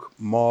woke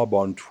mob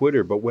on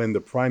Twitter, but when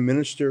the Prime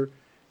Minister,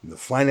 and the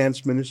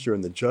Finance Minister,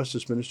 and the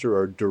Justice Minister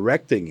are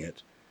directing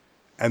it,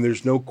 and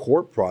there's no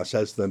court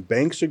process, the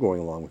banks are going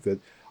along with it,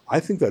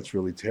 I think that's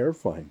really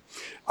terrifying.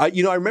 I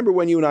remember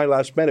when you and I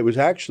last met, it was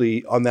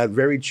actually on that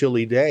very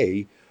chilly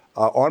day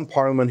on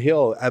Parliament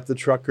Hill at the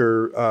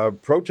trucker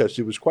protest.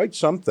 It was quite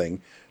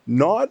something.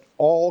 Not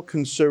all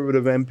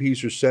Conservative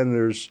MPs or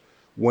senators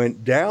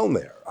went down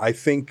there. I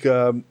think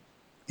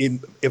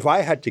if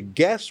I had to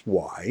guess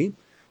why,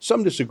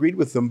 some disagreed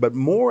with them, but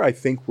more, I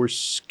think, were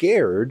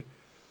scared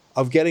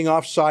of getting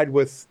offside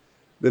with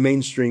the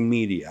mainstream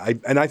media.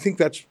 And I think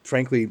that's,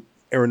 frankly,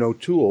 Aaron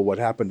O'Toole, what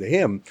happened to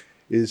him,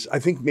 is I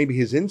think maybe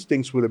his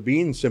instincts would have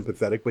been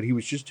sympathetic, but he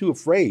was just too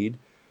afraid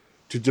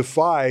to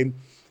defy.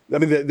 I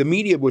mean, the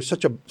media was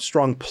such a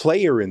strong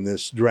player in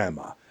this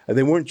drama. And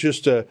they weren't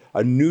just a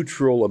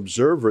neutral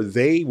observer.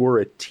 They were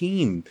a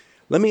team.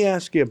 Let me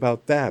ask you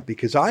about that,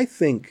 because I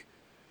think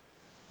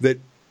that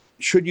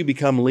should you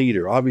become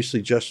leader,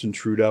 obviously Justin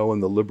Trudeau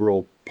and the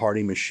Liberal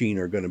Party machine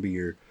are going to be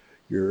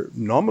your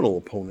nominal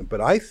opponent.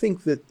 But I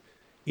think that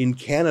in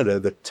Canada,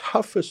 the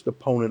toughest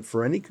opponent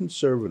for any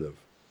Conservative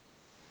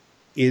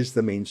is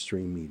the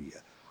mainstream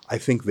media. I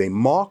think they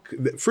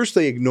first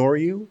they ignore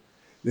you,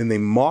 then they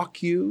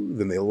mock you,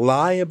 then they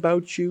lie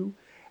about you.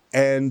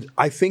 And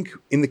I think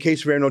in the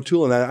case of Aaron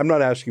O'Toole, and I'm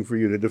not asking for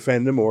you to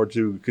defend him or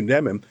to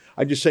condemn him,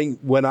 I'm just saying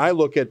when I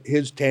look at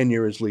his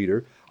tenure as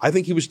leader, I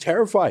think he was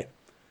terrified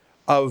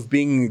of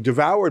being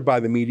devoured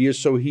by the media,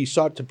 so he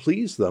sought to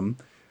please them.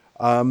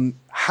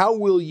 How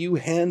will you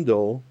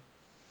handle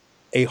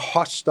a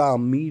hostile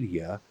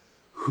media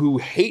who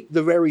hate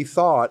the very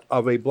thought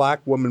of a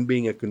black woman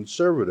being a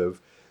Conservative?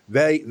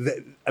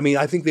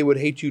 I think they would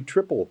hate you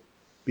triple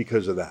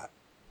because of that.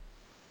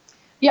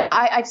 Yeah,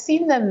 I've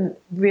seen them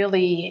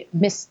really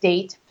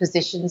misstate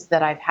positions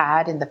that I've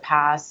had in the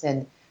past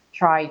and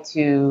try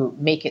to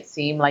make it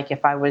seem like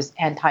if I was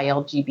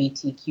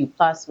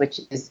anti-LGBTQ+,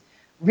 which is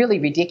really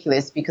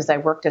ridiculous because I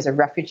worked as a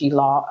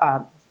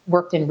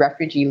worked in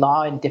refugee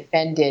law and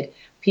defended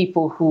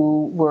people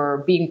who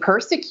were being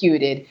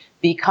persecuted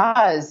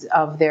because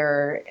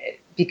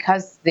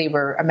they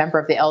were a member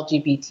of the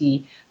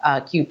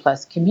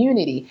LGBTQ+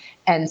 community.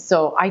 And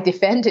so I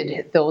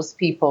defended those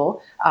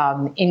people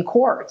in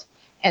court.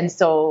 And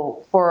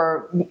so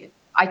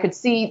I could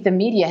see the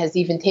media has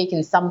even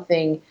taken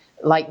something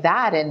like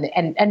that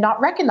and not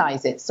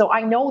recognize it. So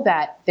I know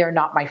that they're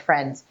not my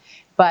friends,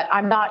 but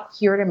I'm not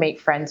here to make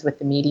friends with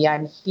the media.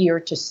 I'm here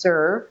to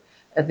serve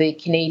the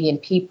Canadian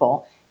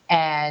people.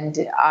 And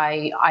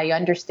I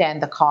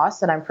understand the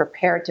cost, and I'm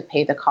prepared to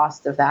pay the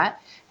cost of that.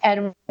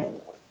 And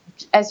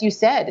as you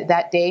said,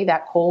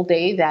 that cold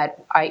day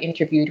that I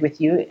interviewed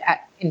with you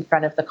in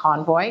front of the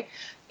convoy,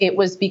 it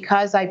was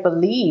because I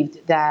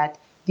believed that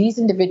these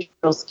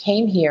individuals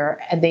came here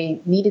and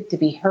they needed to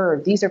be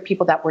heard. These are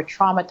people that were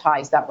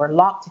traumatized, that were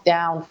locked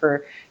down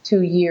for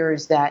 2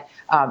 years, that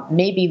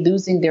may be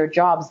losing their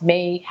jobs,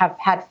 may have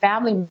had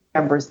family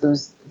members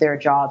lose their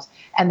jobs,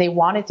 and they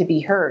wanted to be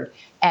heard.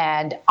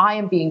 And I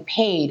am being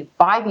paid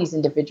by these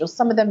individuals,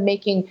 some of them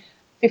making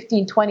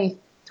 $15, $20,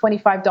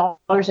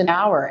 $25 an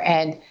hour,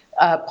 and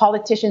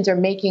politicians are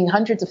making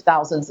hundreds of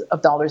thousands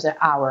of dollars an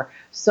hour.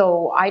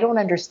 So I don't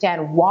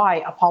understand why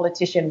a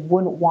politician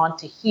wouldn't want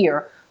to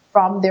hear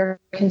from their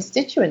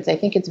constituents. I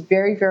think it's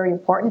very, very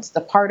important. It's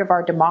the part of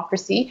our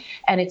democracy,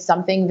 and it's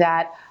something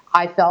that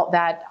I felt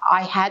that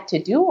I had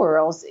to do, or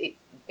else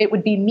it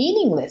would be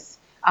meaningless,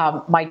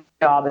 my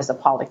job as a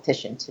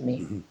politician to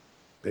me. Mm-hmm.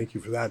 Thank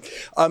you for that.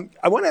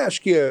 I want to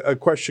ask you a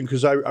question,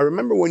 because I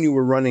remember when you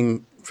were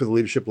running for the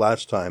leadership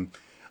last time,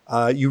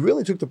 you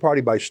really took the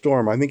party by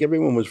storm. I think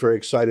everyone was very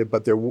excited,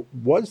 but there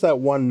was that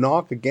one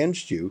knock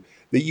against you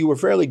that you were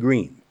fairly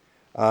green.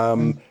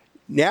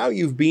 Now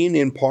you've been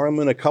in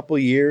Parliament a couple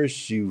of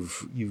years.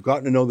 You've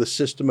gotten to know the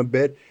system a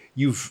bit.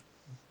 You've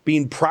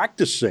been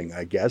practicing,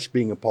 I guess,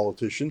 being a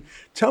politician.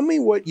 Tell me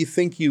what you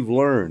think you've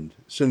learned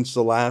since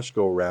the last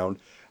go-round.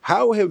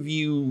 How have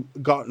you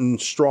gotten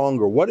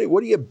stronger? What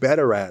are you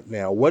better at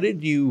now? What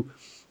did you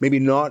maybe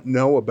not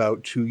know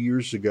about 2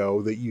 years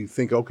ago that you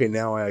think, okay,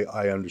 now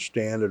I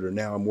understand it, or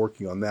now I'm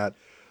working on that?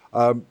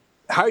 How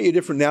are you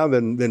different now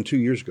than 2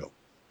 years ago?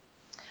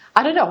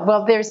 I don't know.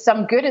 Well, there's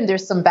some good and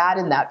there's some bad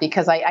in that,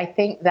 because I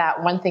think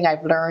that one thing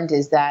I've learned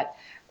is that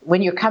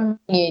when you're coming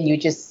in, you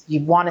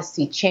want to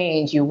see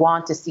change, you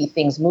want to see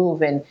things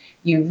move, and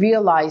you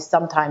realize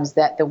sometimes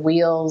that the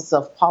wheels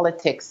of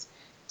politics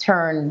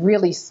turn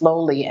really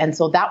slowly. And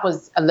so that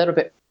was a little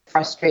bit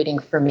frustrating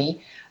for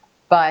me.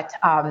 But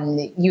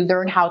you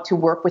learn how to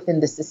work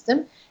within the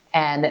system,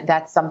 and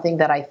that's something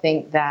that I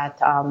think that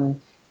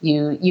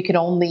you can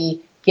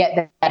only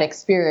get that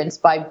experience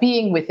by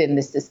being within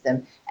the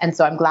system. And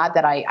so I'm glad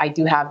that I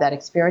do have that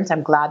experience.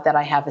 I'm glad that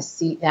I have a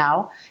seat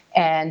now.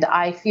 And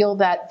I feel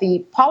that the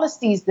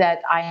policies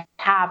that I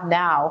have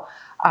now,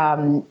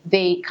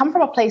 they come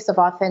from a place of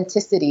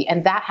authenticity,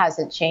 and that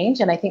hasn't changed.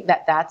 And I think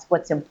that that's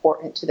what's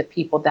important to the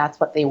people. That's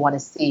what they want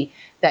to see,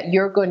 that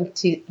you're going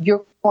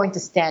to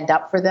stand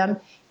up for them,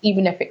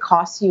 even if it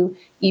costs you,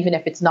 even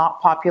if it's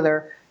not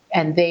popular.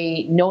 And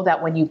they know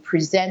that when you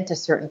present a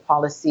certain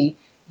policy,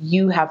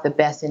 you have the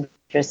best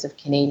interests of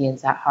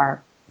Canadians at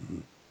heart. Mm-hmm.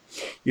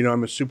 You know,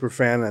 I'm a super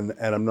fan,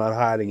 and I'm not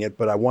hiding it,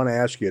 but I want to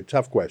ask you a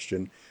tough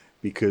question,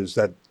 because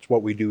that's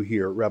what we do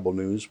here at Rebel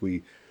News.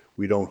 We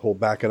don't hold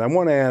back. And I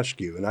want to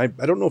ask you, and I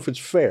don't know if it's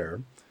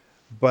fair,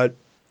 but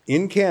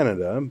in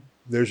Canada,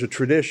 there's a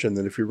tradition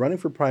that if you're running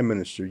for Prime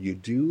Minister, you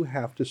do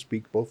have to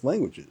speak both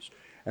languages.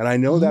 And I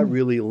know that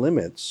really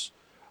limits,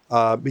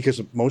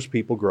 because most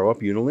people grow up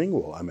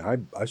unilingual. I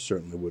mean, I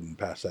certainly wouldn't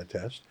pass that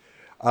test.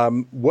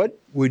 What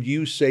would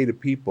you say to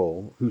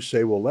people who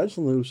say, well,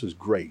 Leslyn Lewis is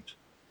great,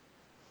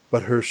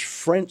 but her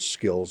French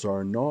skills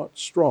are not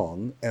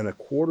strong, and a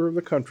quarter of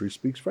the country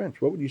speaks French?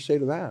 What would you say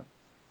to that?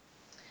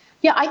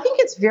 Yeah, I think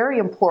it's very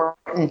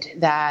important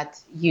that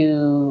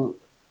you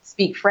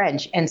speak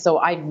French. And so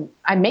I'm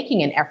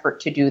making an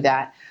effort to do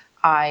that.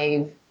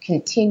 I've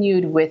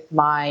continued with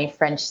my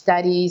French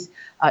studies.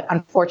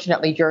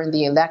 Unfortunately, during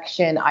the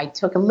election, I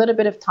took a little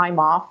bit of time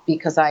off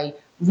because I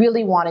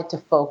really wanted to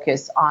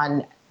focus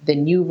on the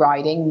new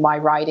riding. My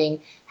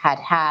riding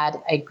had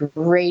a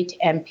great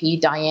MP,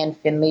 Diane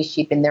Finley.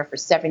 She'd been there for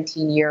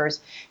 17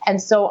 years.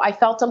 And so I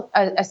felt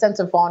a sense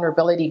of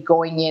vulnerability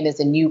going in as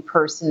a new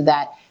person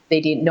that they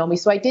didn't know me.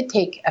 So I did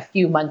take a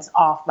few months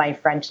off my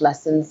French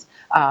lessons,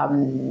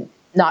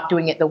 not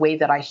doing it the way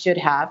that I should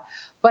have.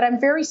 But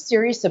I'm very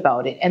serious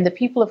about it. And the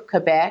people of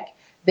Quebec,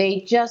 they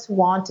just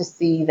want to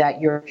see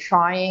that you're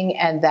trying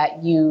and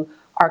that you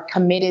are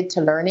committed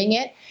to learning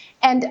it.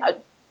 And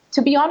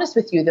to be honest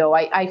with you, though,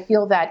 I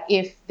feel that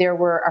if there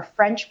were a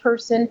French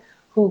person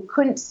who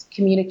couldn't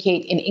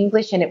communicate in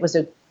English and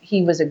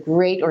he was a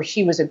great or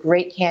she was a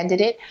great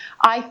candidate.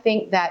 I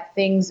think that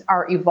things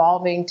are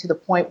evolving to the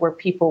point where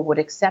people would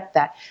accept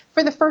that.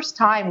 For the first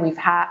time,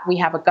 we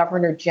have a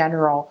governor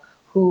general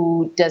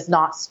who does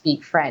not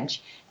speak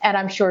French, and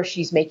I'm sure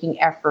she's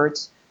making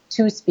efforts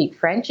to speak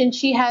French, and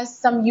she has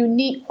some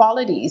unique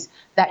qualities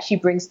that she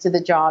brings to the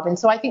job. And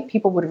so I think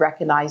people would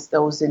recognize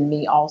those in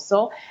me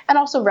also, and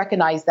also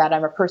recognize that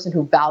I'm a person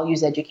who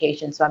values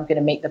education, so I'm going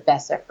to make the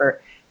best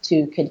effort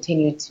to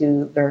continue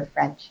to learn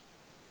French.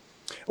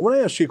 I want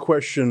to ask you a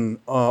question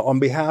on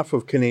behalf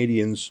of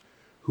Canadians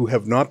who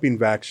have not been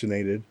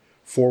vaccinated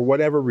for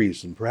whatever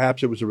reason.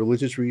 Perhaps it was a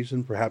religious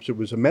reason, perhaps it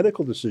was a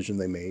medical decision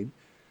they made,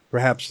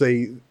 perhaps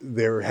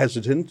they're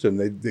hesitant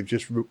and they've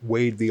just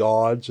weighed the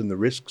odds and the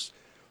risks.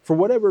 For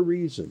whatever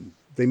reason,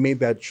 they made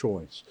that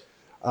choice.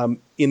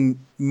 In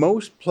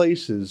most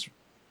places,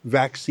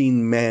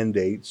 vaccine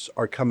mandates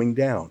are coming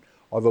down,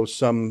 although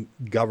some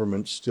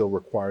governments still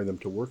require them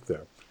to work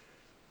there.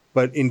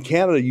 But in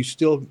Canada, you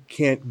still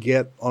can't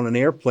get on an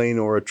airplane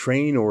or a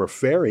train or a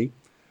ferry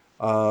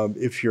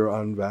if you're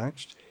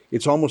unvaxxed.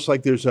 It's almost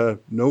like there's a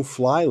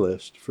no-fly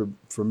list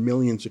for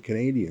millions of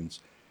Canadians.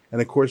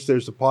 And of course,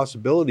 there's the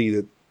possibility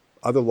that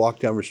other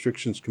lockdown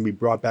restrictions can be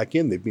brought back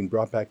in. They've been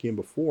brought back in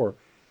before.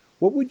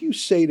 What would you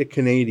say to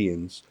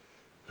Canadians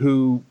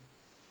who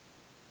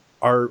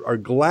are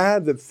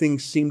glad that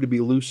things seem to be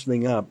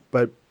loosening up,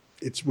 but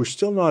we're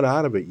still not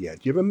out of it yet?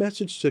 Do you have a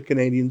message to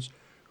Canadians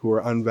who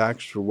are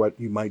unvaxxed for what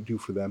you might do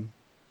for them?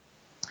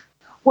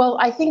 Well,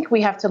 I think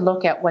we have to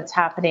look at what's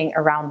happening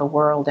around the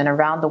world. And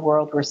around the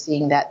world, we're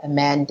seeing that the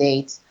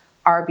mandates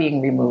are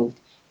being removed.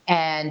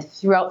 And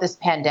throughout this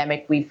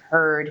pandemic, we've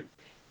heard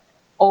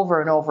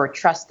over and over,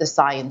 trust the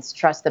science,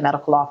 trust the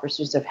medical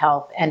officers of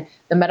health. And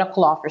the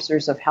medical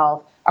officers of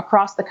health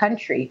across the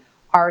country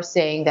are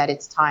saying that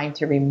it's time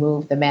to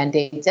remove the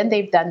mandates. And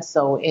they've done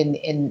so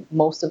in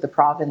most of the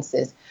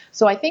provinces.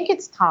 So I think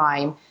it's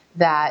time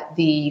that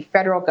the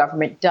federal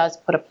government does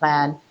put a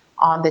plan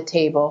on the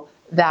table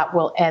that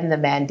will end the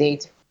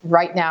mandates.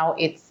 Right now,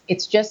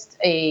 it's just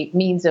a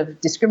means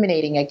of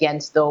discriminating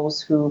against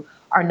those who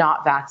are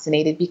not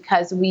vaccinated,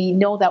 because we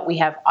know that we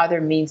have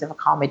other means of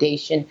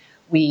accommodation.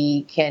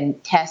 We can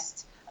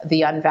test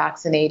the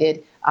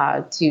unvaccinated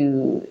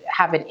to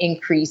have an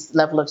increased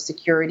level of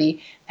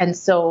security. And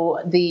so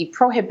the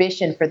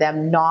prohibition for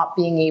them not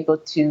being able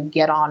to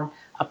get on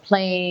a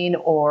plane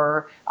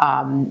or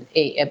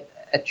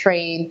a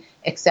train,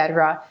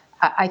 etc.,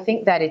 I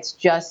think that it's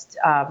just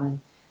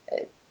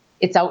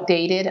it's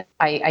outdated.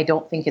 I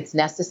don't think it's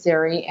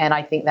necessary. And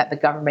I think that the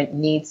government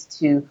needs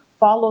to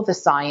follow the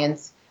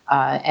science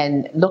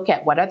and look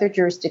at what other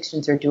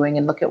jurisdictions are doing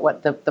and look at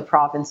what the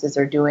provinces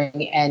are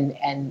doing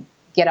and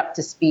get up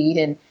to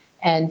speed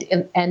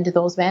and end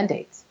those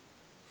mandates.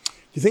 Do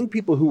you think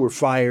people who were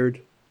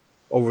fired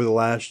over the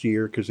last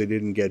year because they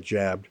didn't get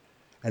jabbed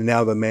and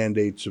now the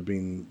mandates have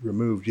been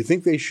removed, do you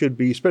think they should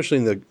be, especially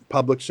in the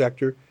public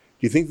sector, do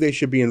you think they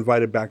should be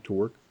invited back to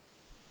work?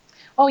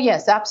 Oh,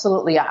 yes,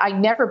 absolutely. I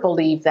never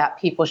believed that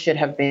people should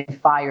have been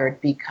fired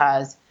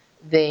because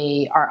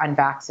they are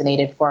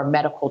unvaccinated for a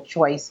medical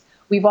choice.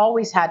 We've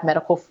always had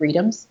medical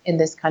freedoms in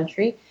this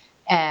country,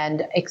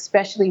 and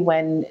especially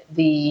when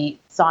the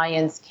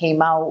science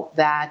came out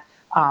that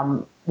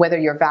whether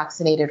you're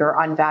vaccinated or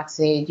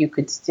unvaccinated, you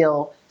could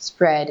still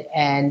spread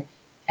and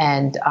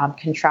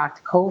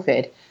contract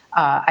COVID.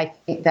 I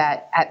think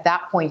that at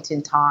that point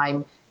in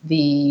time,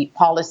 the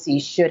policy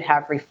should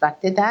have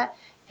reflected that.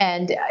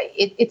 And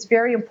it's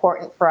very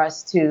important for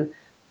us to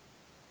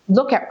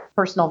look at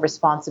personal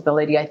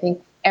responsibility. I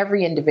think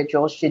every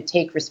individual should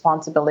take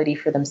responsibility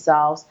for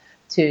themselves,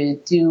 to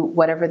do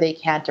whatever they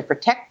can to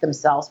protect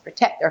themselves,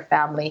 protect their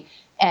family,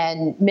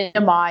 and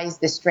minimize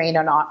the strain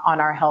on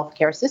our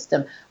healthcare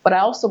system. But I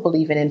also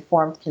believe in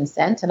informed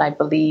consent, and I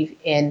believe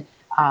in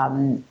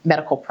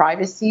medical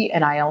privacy,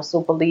 and I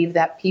also believe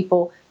that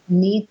people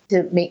need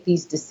to make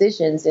these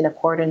decisions in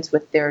accordance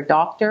with their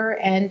doctor,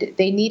 and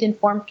they need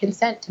informed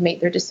consent to make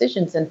their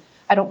decisions. And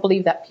I don't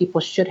believe that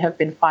people should have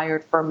been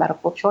fired for a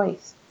medical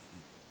choice.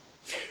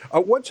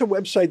 What's a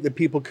website that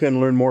people can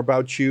learn more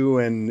about you,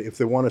 and if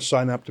they want to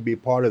sign up to be a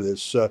part of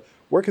this,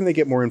 where can they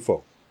get more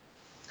info?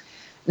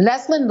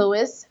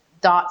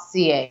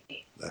 LeslinLewis.ca.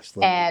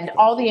 And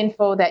all the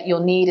info that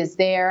you'll need is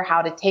there,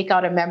 how to take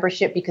out a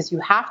membership, because you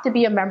have to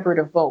be a member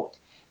to vote.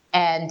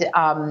 And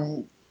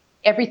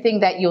everything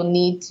that you'll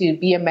need to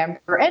be a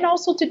member and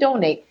also to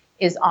donate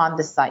is on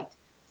the site.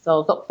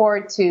 So look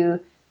forward to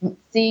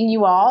seeing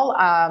you all.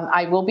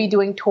 I will be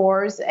doing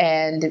tours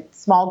and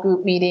small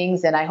group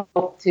meetings, and I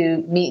hope to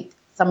meet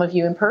some of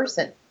you in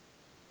person.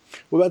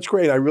 Well, that's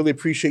great. I really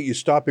appreciate you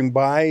stopping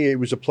by. It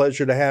was a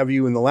pleasure to have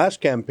you in the last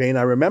campaign.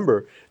 I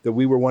remember that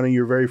we were one of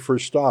your very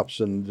first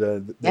stops,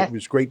 and it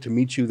was great to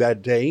meet you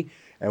that day.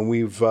 And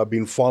we've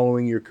been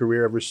following your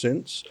career ever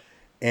since.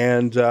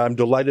 And I'm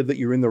delighted that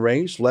you're in the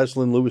race.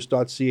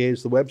 LeslinLewis.ca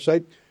is the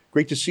website.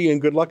 Great to see you,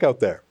 and good luck out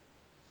there.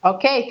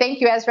 Okay.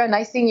 Thank you, Ezra.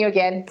 Nice seeing you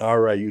again. All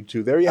right, you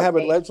too. There you have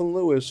it. Leslyn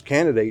Lewis,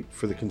 candidate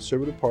for the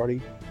Conservative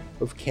Party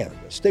of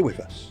Canada. Stay with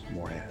us.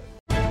 More ahead.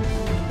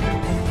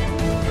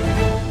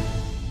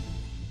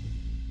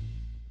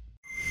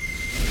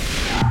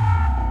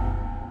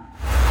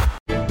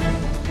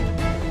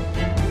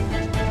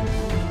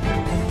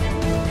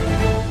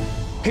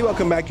 Hey,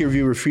 welcome back to your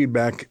viewer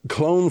feedback.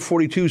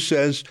 Clone42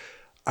 says,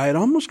 I had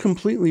almost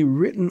completely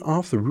written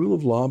off the rule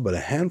of law, but a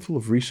handful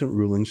of recent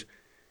rulings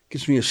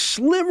gives me a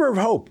sliver of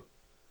hope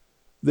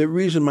that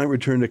reason might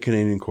return to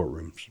Canadian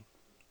courtrooms.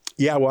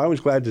 Yeah, well, I was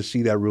glad to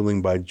see that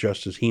ruling by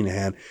Justice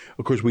Heenan.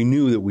 Of course, we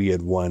knew that we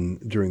had won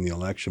during the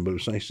election, but it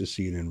was nice to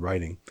see it in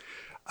writing.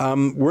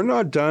 We're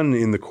not done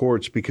in the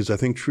courts because I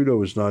think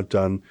Trudeau is not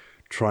done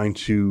trying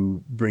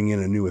to bring in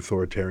a new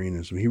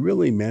authoritarianism. He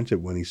really meant it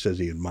when he says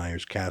he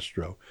admires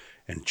Castro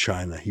and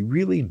China. He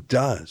really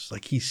does.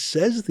 Like, he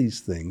says these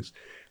things,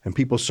 and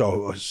people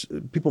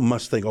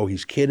must think, oh,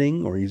 he's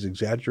kidding or he's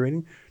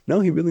exaggerating.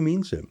 No, he really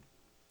means it.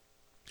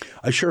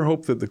 I sure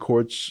hope that the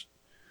courts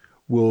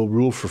will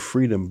rule for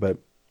freedom, but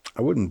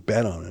I wouldn't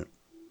bet on it.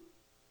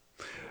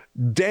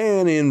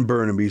 Dan in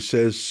Burnaby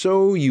says,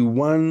 so you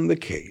won the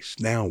case.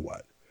 Now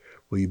what?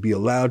 Will you be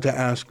allowed to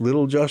ask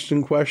little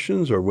Justin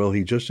questions, or will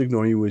he just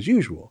ignore you as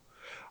usual?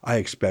 I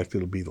expect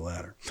it'll be the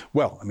latter.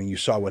 Well, I mean, you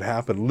saw what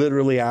happened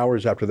literally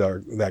hours after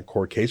that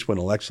court case when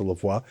Alexa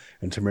Lavoie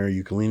and Tamara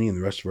Ukulini and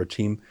the rest of our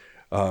team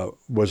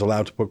was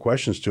allowed to put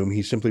questions to him.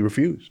 He simply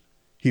refused.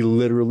 He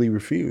literally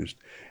refused.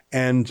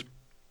 And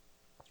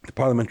the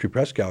Parliamentary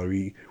Press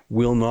Gallery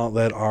will not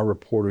let our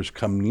reporters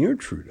come near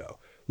Trudeau.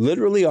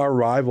 Literally, our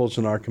rivals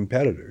and our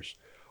competitors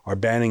are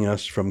banning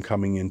us from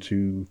coming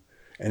into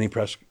any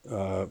press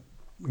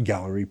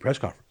gallery press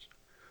conference.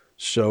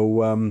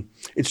 So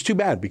it's too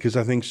bad, because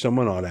I think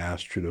someone ought to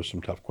ask Trudeau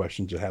some tough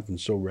questions. It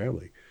happens so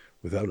rarely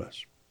without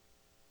us.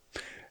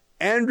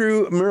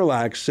 Andrew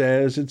Merlack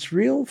says it's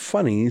real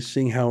funny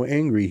seeing how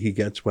angry he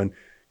gets when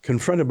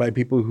confronted by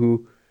people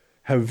who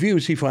have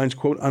views he finds,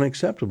 quote,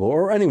 unacceptable,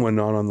 or anyone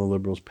not on the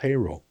Liberals'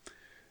 payroll.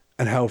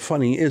 And how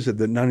funny is it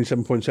that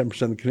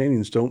 97.7% of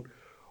Canadians don't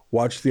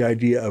watch the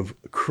idea of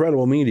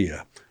credible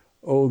media?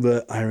 Oh,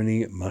 the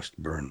irony must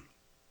burn.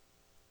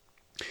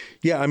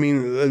 Yeah, I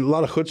mean, a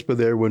lot of chutzpah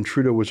there when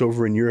Trudeau was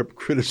over in Europe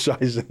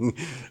criticizing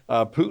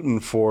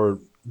Putin for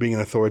being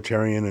an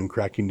authoritarian and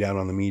cracking down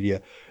on the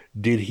media.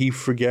 Did he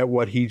forget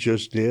what he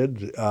just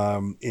did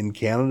in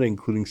Canada,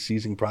 including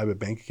seizing private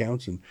bank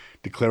accounts and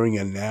declaring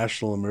a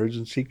national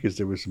emergency because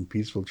there was some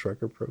peaceful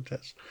trucker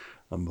protests?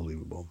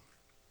 Unbelievable.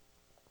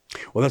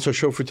 Well, that's our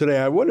show for today.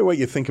 I wonder what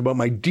you think about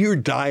my Dear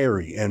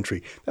Diary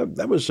entry.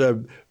 That was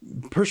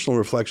personal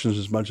reflections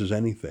as much as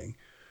anything.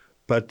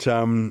 But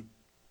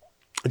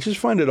I just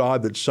find it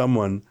odd that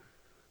someone,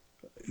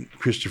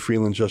 Chrystia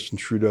Freeland, Justin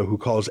Trudeau, who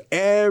calls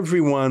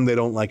everyone they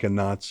don't like a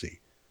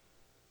Nazi,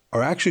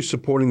 are actually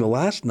supporting the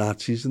last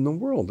Nazis in the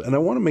world. And I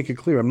want to make it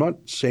clear, I'm not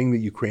saying that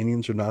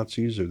Ukrainians are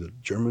Nazis or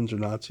that Germans are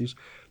Nazis.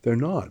 They're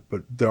not.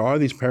 But there are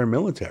these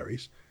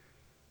paramilitaries.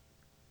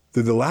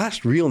 They're the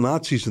last real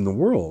Nazis in the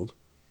world.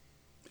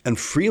 And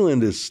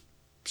Freeland is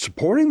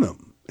supporting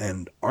them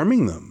and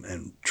arming them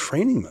and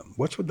training them.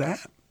 What's with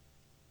that?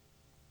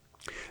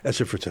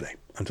 That's it for today.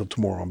 Until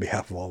tomorrow, on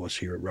behalf of all of us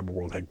here at Rebel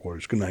World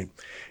Headquarters, good night.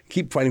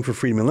 Keep fighting for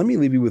freedom. And let me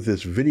leave you with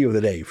this video of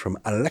the day from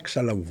Alexa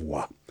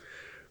Lavoie,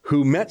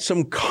 who met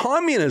some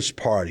Communist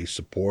Party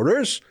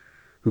supporters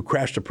who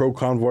crashed a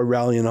pro-convoy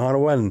rally in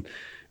Ottawa, and it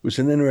was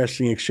an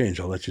interesting exchange.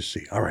 I'll let you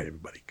see. All right,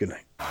 everybody. Good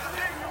night.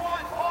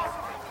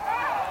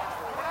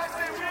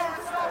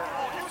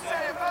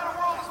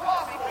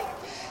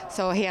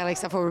 So here,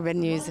 Alexa, for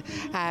Urban News,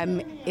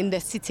 in the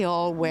City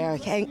Hall where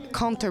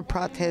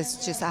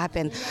counter-protests just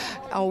happened.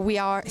 We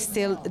are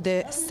still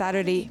the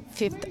Saturday,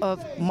 5th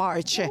of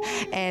March,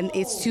 and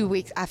it's 2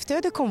 weeks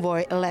after the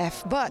convoy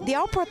left. But they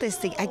are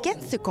protesting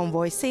against the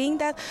convoy, saying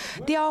that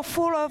they are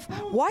full of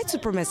white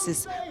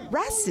supremacists,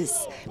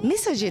 racists,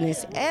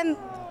 misogynists, and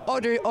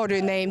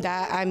other name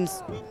that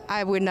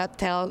I will not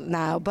tell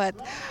now. But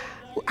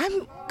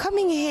I'm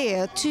coming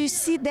here to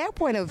see their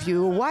point of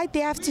view, what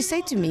they have to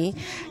say to me,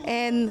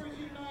 and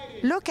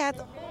look at,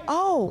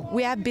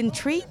 we have been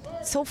treated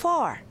so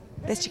far.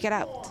 Let's check it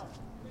out.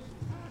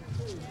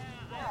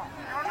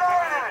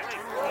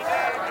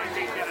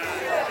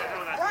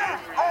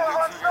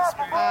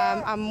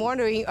 I'm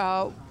wondering,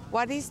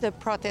 what is the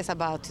protest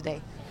about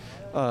today?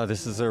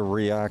 This is a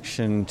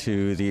reaction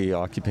to the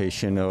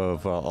occupation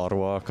of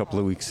Ottawa a couple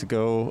of weeks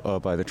ago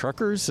by the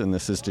truckers, and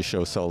this is to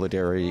show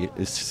solidarity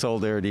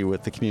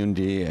with the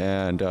community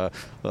and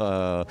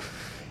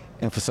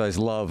emphasize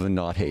love and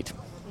not hate.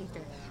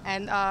 Okay.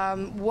 And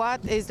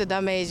what is the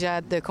damage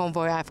that the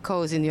convoy have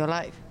caused in your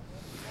life?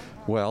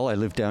 Well, I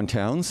live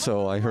downtown,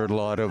 so I heard a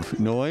lot of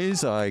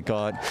noise. I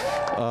got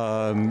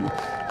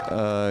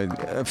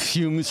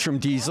fumes from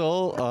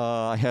diesel.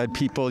 I had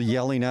people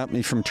yelling at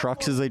me from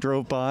trucks as they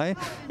drove by.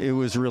 It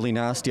was really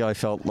nasty. I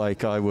felt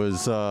like I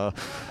was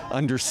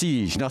under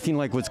siege. Nothing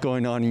like what's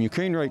going on in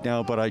Ukraine right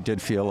now, but I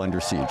did feel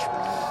under siege.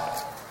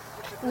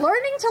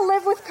 Learning to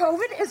live with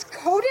COVID is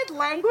coded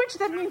language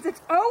that means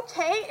it's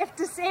okay if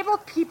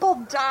disabled people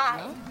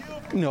die.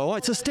 No,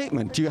 it's a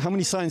statement. How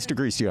many science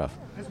degrees do you have?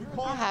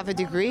 I have a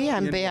degree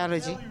in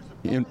biology.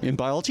 In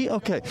biology?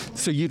 Okay.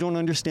 So you don't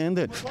understand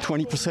that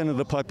 20% of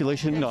the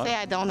population... Say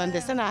I don't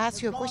understand. I'll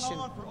ask you a question.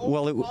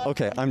 Well,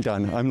 okay, I'm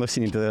done. I'm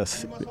listening to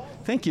this.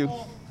 Thank you.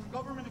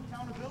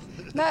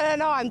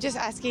 No. I'm just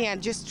asking. I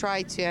just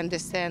try to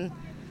understand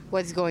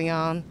what's going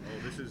on.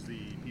 Oh, this is the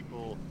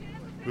people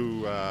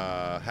who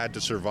had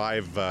to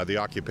survive the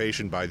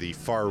occupation by the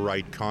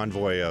far-right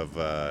convoy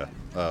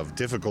of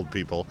difficult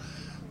people.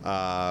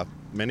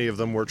 Many of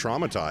them were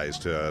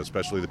traumatized,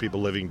 especially the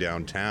people living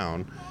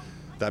downtown.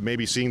 That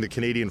maybe seeing the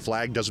Canadian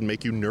flag doesn't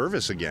make you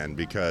nervous again,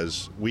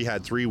 because we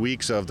had 3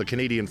 weeks of the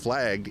Canadian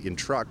flag in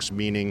trucks,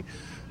 meaning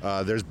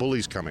there's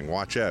bullies coming,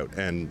 watch out.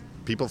 And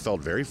people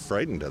felt very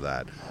frightened of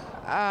that.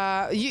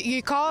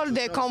 You call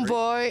the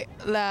convoy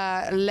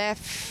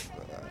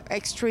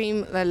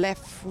extreme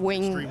left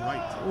wing Extreme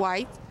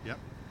white? Yep.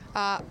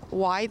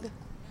 Wide?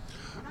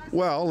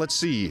 Well, let's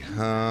see.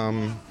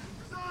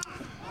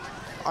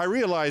 I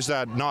realize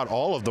that not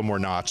all of them were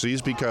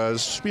Nazis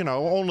because,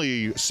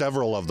 only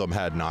several of them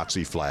had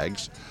Nazi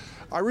flags.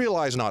 I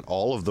realize not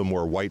all of them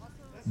were white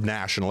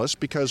nationalists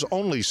because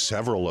only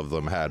several of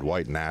them had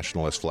white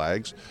nationalist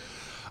flags.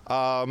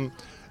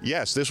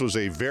 Yes, this was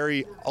a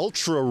very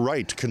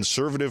ultra-right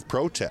conservative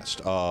protest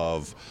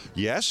of,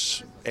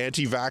 yes,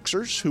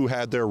 anti-vaxxers who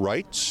had their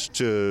rights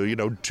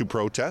to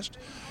protest.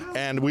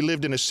 And we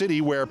lived in a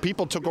city where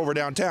people took over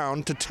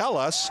downtown to tell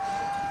us,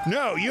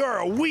 no, you're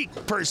a weak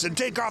person.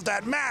 Take off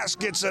that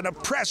mask. It's an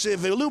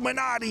oppressive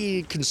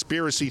Illuminati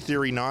conspiracy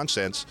theory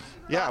nonsense.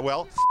 Yeah,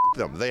 well,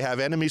 them. They have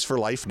enemies for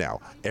life now.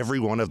 Every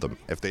one of them.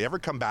 If they ever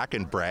come back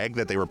and brag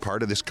that they were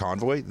part of this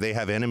convoy, they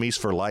have enemies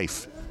for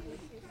life.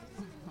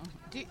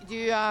 Do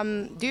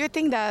you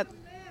think that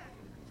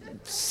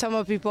some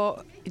of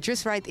people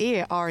just right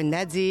here are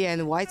Nazi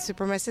and white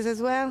supremacists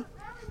as well?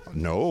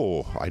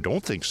 No, I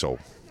don't think so.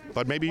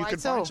 But maybe you could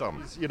find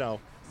some,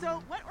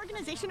 So what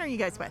organization are you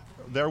guys with?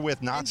 They're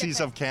with Nazis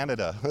of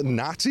Canada.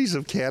 Nazis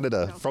of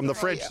Canada from the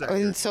French sector.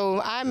 And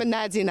so I'm a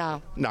Nazi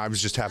now. No, I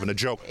was just having a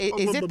joke.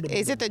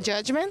 Is it a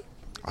judgment?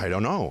 I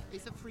don't know.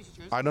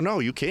 I don't know.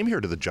 You came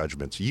here to the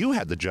judgments. You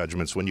had the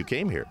judgments when you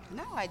came here.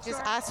 No, I just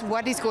asked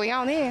what is going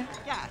on here.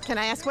 Yeah. Can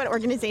I ask what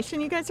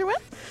organization you guys are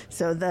with?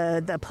 So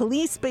the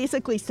police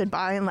basically stood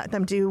by and let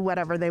them do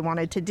whatever they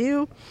wanted to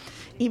do.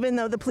 Even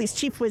though the police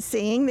chief was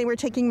saying they were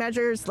taking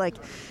measures like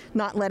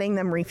not letting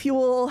them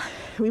refuel,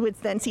 we would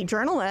then see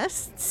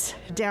journalists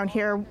down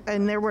here,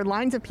 and there were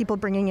lines of people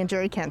bringing in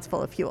jerry cans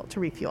full of fuel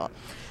to refuel.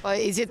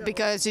 Is it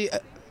because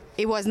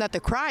it was not a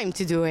crime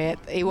to do it?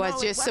 It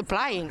was just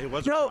supplying. It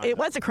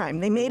was a crime.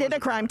 They made it a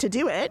crime to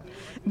do it,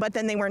 but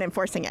then they weren't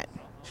enforcing it.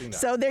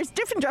 So there's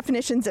different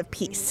definitions of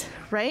peace,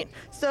 right?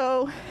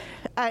 So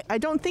I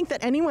don't think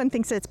that anyone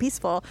thinks that it's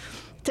peaceful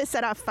to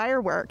set off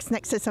fireworks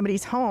next to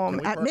somebody's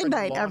home at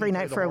midnight every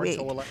night for a week.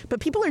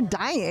 But people are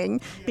dying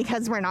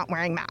because we're not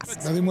wearing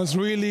masks. It was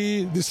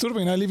really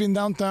disturbing. I live in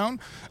downtown.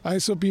 I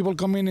saw people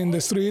coming in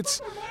the streets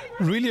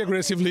really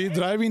aggressively,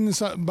 driving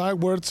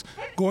backwards,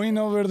 going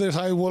over the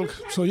sidewalk.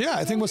 So yeah,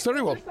 I think it was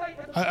terrible.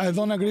 I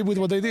don't agree with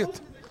what they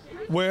did.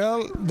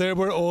 Well, there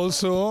were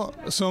also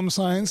some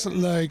signs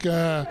like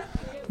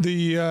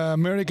the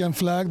American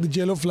flag, the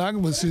yellow flag,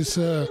 which is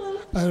a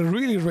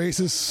really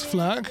racist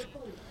flag.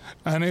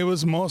 And it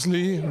was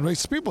mostly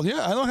racist people.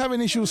 Yeah, I don't have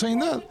any issue saying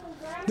that.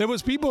 There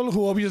was people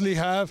who obviously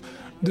have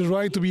the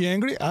right to be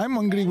angry. I'm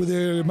angry with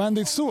their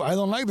mandates too. I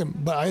don't like them,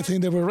 but I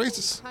think they were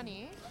racist.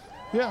 Honey.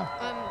 Yeah.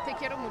 Te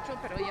quiero mucho,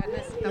 pero ya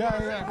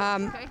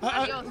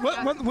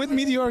necesitamos. What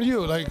media are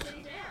you?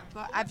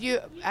 Have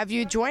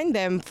you joined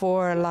them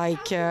for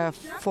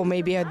for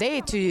maybe a day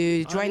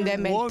to join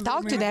them and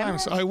talk to them?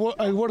 Times. I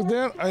work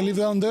there. I live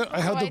down there. I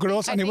had to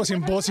cross, and it was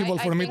impossible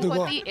for me to go.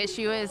 What the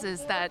issue is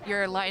that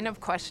your line of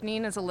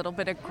questioning is a little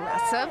bit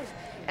aggressive,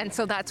 and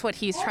so that's what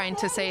he's trying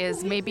to say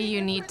is maybe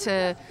you need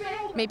to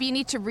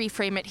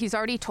reframe it. He's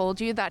already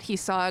told you that he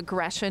saw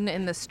aggression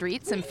in the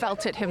streets and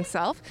felt it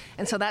himself,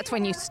 and so that's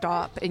when you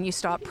stop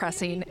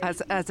pressing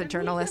as a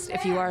journalist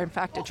if you are in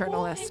fact a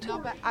journalist. No,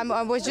 but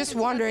I was just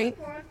wondering.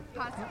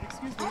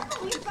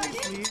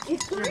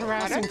 You're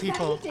harassing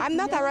people. I'm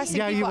not harassing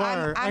people. Yeah, you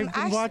are. I've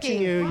been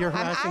watching you. You're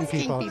harassing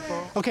people.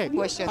 Okay,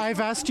 I've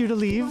asked you to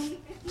leave.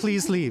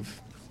 Please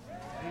leave.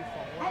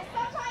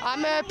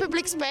 I'm a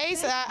public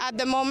space. At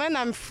the moment,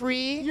 I'm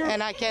free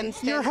and I can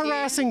stand You're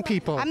harassing here.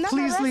 people. I'm not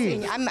Please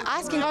harassing. leave. I'm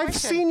asking I've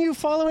questions. seen you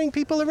following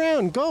people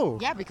around. Go.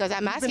 Yeah, because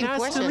I'm asking You've been asked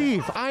questions. to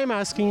leave. I'm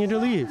asking you to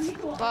leave.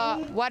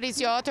 But what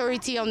is your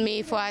authority on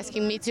me for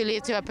asking me to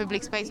leave to a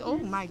public space? Oh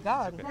my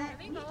God. I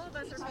think all of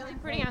us are feeling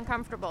pretty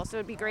uncomfortable, so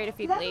it'd be great if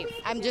you'd leave.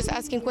 I'm just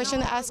asking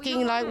questions,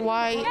 asking like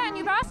why. Yeah, and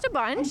you've asked a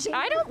bunch.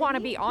 I don't want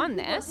to be on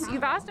this.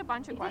 You've asked a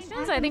bunch of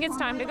questions. I think it's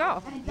time to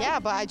go. Yeah,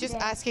 but I just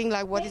asking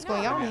like what is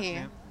going on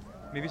here.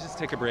 Maybe just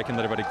take a break and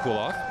let everybody cool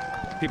off.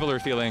 People are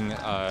feeling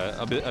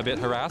a bit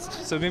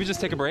harassed, so maybe just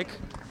take a break.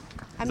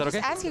 I'm Is that just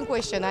okay? asking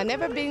question. I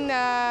never been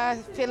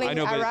feeling I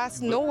know,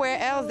 harassed nowhere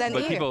else than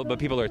but here.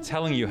 people are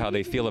telling you how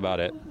they feel about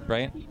it,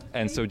 right?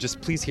 And so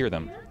just please hear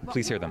them.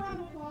 Please hear them.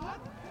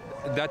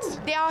 That's.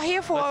 They are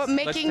here for let's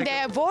making take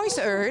their voice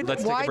heard.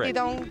 Let's take Why a break. they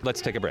don't?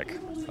 Let's take a break.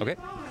 Okay.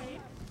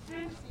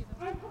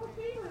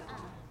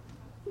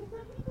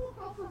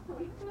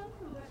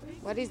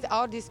 What is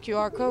all this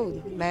QR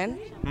code, man?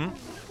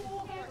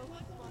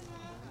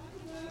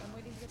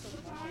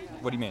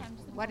 What do you mean?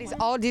 What is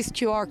all this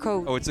QR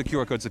code? Oh, it's a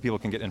QR code so people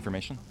can get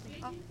information.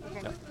 Oh,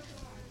 okay. Yeah.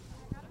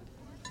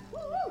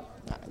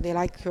 They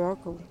like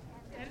QR code.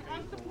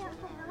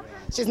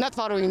 She's not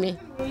following me.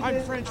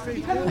 I'm French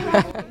faith.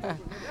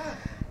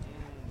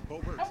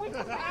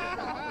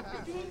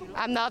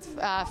 I'm not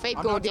Faith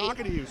I'm Goldie. not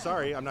talking to you.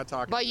 Sorry, I'm not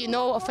talking. But you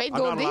know Faith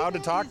Goldie? I'm not allowed to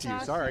talk to you.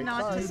 Sorry.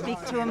 Not to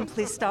speak to him.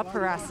 Please stop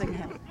harassing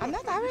him. I'm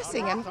not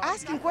harassing. I'm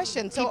asking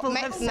questions. So People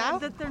have now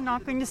said that they're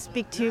not going to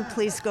speak to you.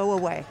 Please go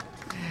away.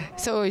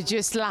 So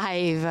just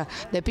live,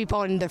 the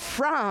people in the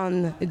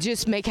front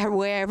just make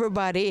aware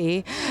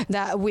everybody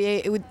that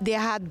they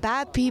had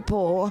bad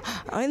people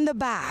in the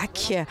back,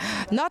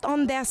 not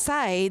on their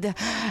side,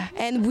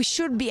 and we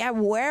should be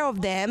aware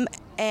of them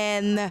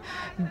and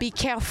be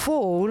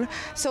careful.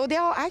 So they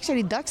are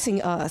actually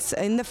doxing us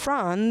in the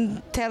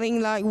front,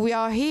 telling like we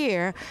are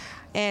here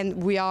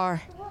and we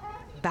are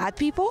bad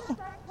people.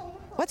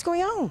 What's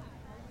going on?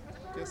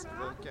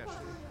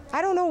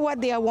 I don't know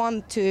what they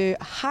want to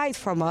hide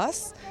from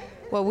us.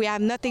 Well, we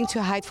have nothing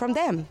to hide from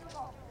them.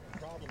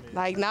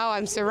 Like now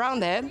I'm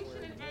surrounded.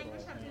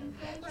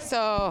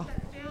 So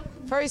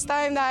first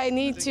time that I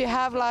need to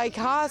have like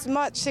as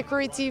much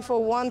security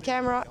for one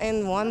camera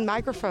and one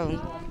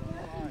microphone.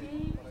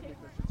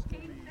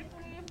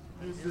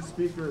 Here's the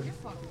speaker.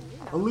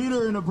 A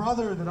leader and a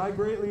brother that I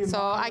greatly admire. So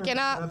I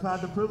cannot, I've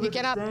had the privilege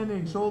of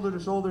standing shoulder to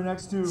shoulder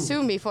next to.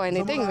 Sue me for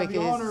anything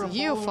because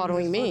you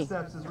following me.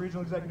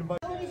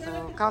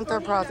 So counter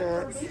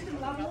protest.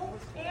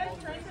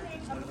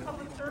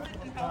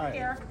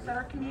 Healthcare that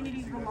our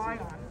communities rely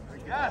on.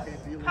 Yes.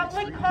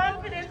 Public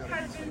confidence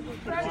has been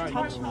threatened.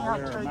 Touch me, I'll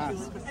touch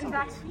you. And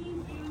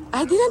vaccines.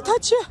 I didn't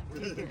touch you.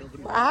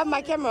 I have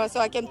my camera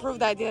so I can prove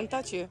that I didn't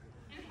touch you.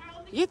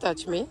 You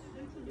touched me.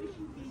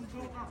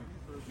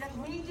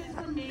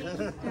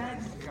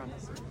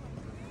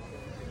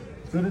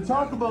 So to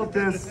talk about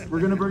this, we're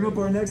going to bring up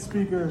our next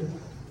speaker.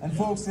 And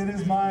folks, it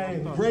is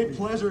my great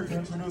pleasure to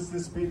introduce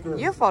this speaker.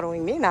 You're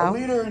following me now. A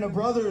leader and a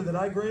brother that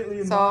I greatly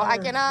admire. So I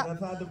cannot.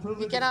 I've had the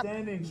privilege of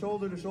standing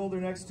shoulder to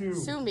shoulder next to.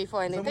 Sue me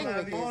for anything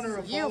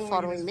because you're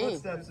following me.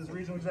 Footsteps as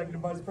Regional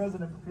Executive Vice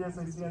President for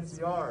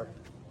PSAC-NCR.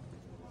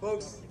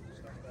 Folks,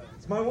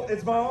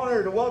 it's my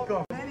honor to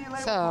welcome.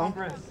 So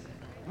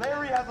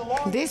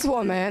this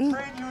woman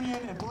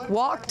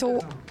walked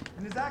to.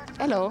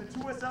 Hello.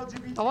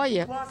 How are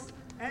you?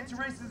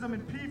 Anti-racism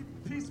and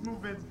peace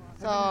movement.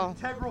 So,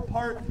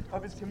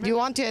 do you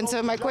want to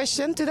answer my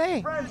question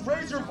today? Friends,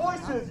 raise your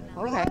voices.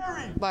 Okay.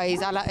 But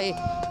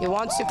he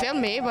wants to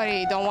film me, but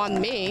he don't want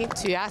me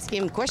to ask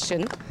him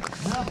question.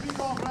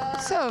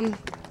 So,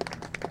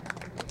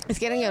 it's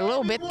getting a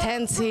little bit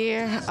tense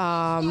here.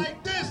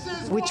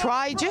 We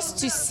try just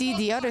to see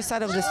the other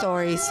side of the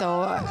story.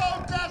 So,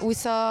 we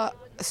saw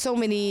so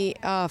many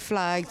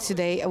flags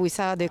today. We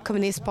saw the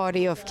Communist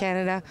Party of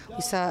Canada.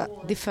 We saw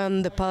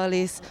Defund the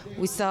Police.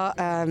 We saw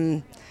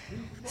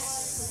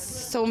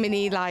so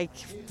many like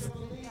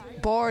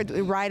board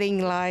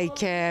writing like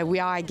we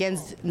are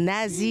against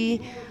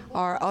Nazi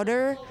or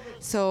other.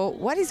 So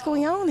what is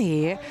going on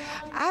here?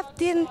 I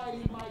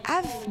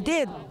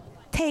did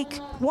take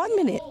 1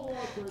 minute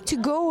to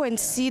go and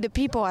see the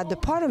people at the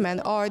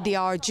parliament, or they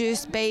are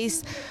just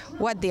based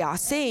what they are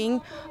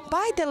saying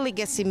by the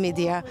legacy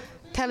media,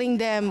 telling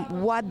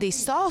them what they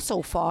saw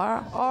so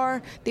far,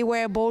 or they were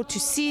able to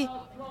see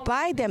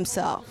by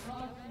themselves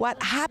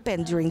what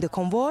happened during the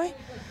convoy.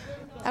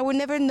 I would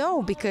never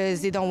know because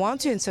they don't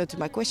want to answer to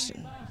my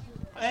question.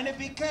 And it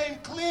became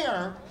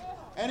clear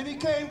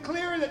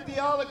that the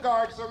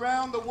oligarchs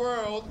around the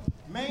world,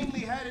 mainly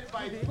headed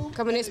by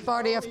Communist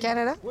Party of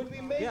Canada. would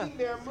be making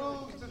their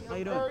moves to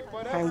subvert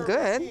whatever I'm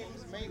good.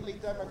 seems mainly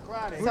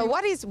democratic. So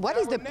what is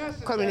the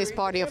Communist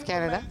Party of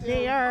Canada?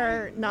 They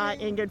are not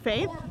in good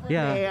faith.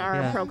 Yeah, They are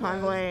yeah.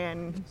 pro-convoy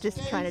and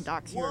just trying to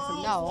dox you or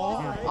something.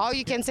 No. All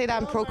you can say that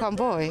I'm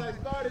pro-convoy.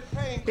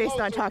 Based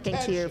on talking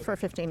to you for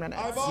 15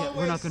 minutes. Yeah,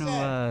 we're not going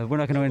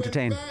to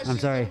entertain. I'm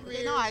sorry.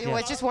 No, I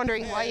was just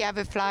wondering why you have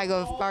a flag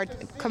of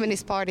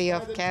Communist Party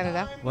of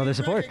Canada. Well, their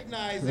support.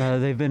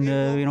 They've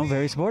been,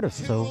 very supportive.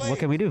 So what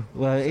can we do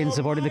in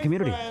supporting the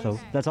community? So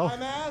that's all.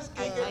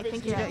 I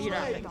think you don't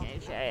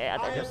engage. Yeah,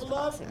 they're just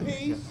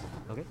Peace.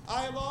 Okay.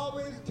 I've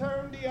always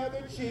turned the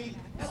other cheek.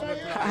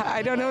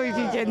 I don't know if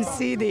you can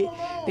see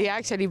they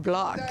actually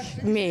block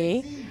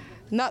me.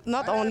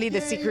 Not only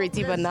the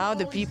security, but now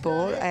the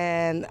people,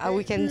 and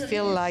we can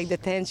feel like the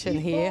tension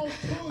here.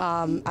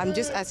 I'm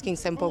just asking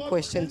simple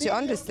questions to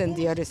understand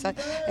the other side,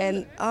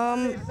 and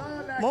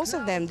most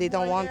of them, they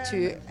don't want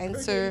to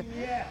answer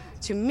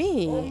to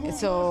me.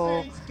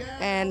 So,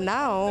 and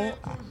now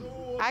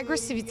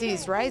aggressivity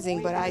is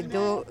rising, but I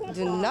do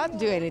not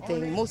do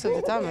anything. Most of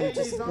the time, I'm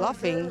just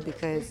laughing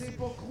because it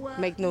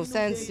makes no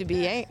sense to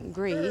be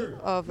angry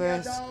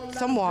over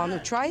someone who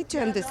tried to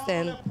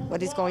understand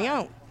what is going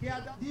on. The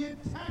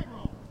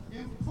integral,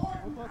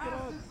 important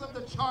essence of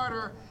the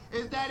Charter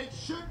is that it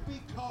should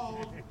be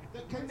called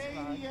the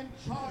Canadian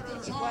Charter.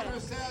 The Charter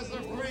says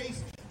of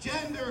race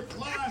gender,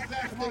 class,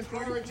 ethnic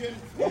origin.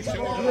 You've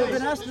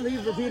been asked to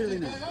leave repeatedly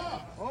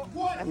now.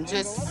 I'm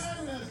just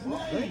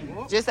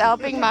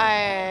helping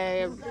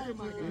my.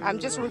 I'm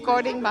just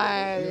recording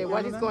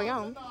what is going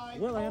on.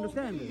 Well, I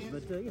understand this,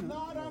 but you know.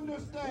 Not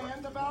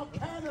understand about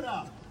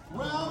Canada.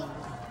 Well,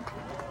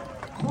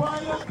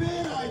 quite a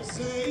bit, I'd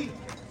say.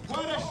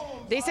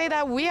 They say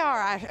that we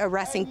are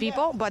arresting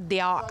people, but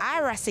they are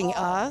harassing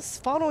us,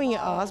 following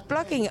us,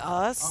 blocking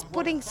us,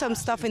 putting some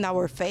stuff in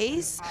our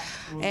face,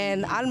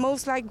 and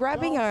almost like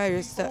grabbing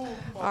our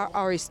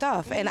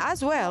stuff. And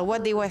as well,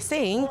 what they were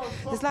saying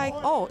is like,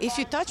 oh, if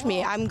you touch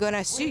me, I'm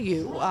gonna sue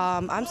you.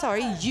 I'm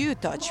sorry, you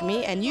touched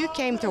me, and you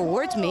came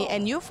towards me,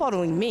 and you're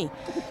following me.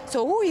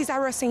 So who is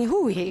harassing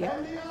who here?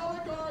 And the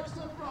oligarchs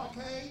of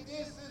okay,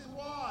 this is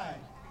why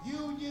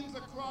unions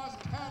across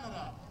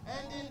Canada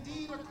and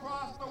indeed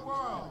across the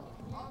world.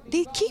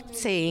 They keep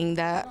saying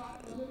that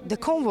the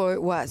convoy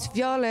was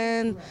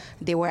violent,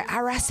 they were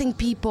harassing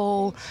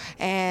people,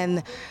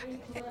 and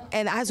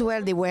as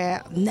well they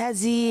were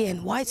Nazi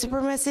and white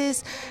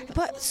supremacists.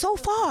 But so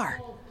far,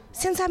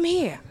 since I'm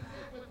here,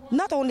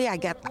 not only I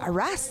get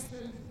harassed,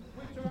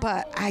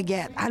 but I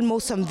get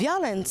almost some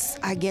violence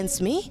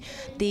against me.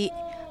 They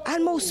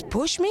almost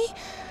push me.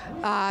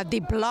 They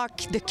block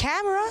the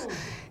camera.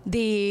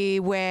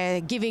 They were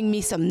giving me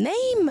some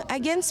name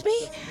against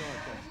me.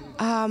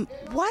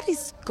 What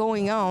is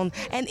going on?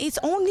 And it's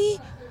only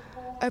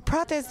a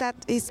protest that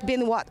has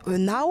been,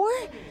 an hour?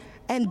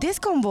 And this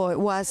convoy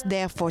was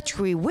there for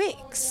 3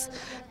 weeks.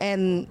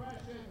 And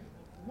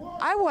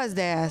I was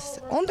there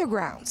on the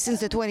ground since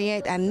the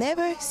 28th. I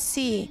never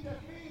see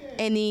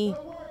any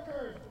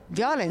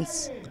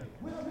violence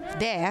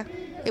there.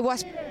 It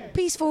was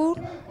peaceful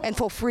and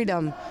for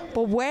freedom.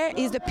 But where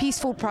is the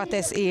peaceful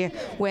protest here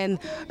when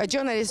a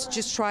journalist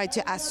just tried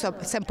to ask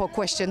a simple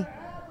question?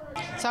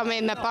 So I'm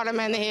in the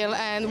Parliament Hill,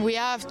 and we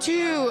have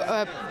two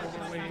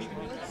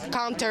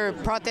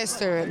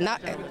counter-protesters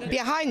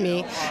behind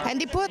me,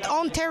 and they put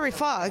on Terry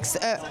Fox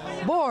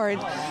board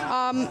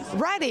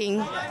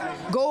writing,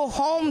 "Go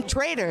home,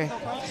 traitor."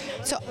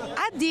 So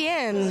at the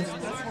end,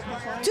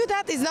 to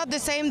that is not the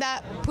same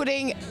that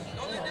putting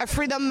a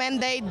freedom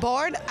mandate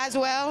board as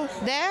well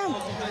there.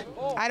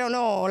 I don't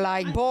know,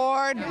 like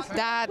board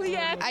that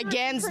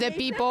against the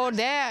people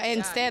there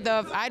instead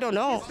of, I don't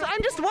know. So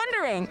I'm just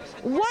wondering,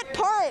 what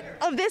part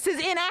of this is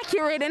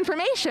inaccurate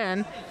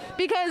information?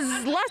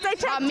 Because last I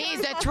checked... me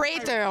is the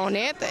traitor on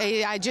it.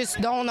 I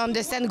just don't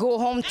understand, go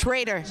home,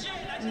 traitor.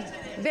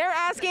 They're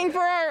asking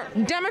for our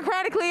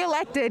democratically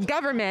elected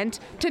government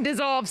to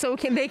dissolve so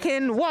they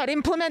can,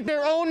 implement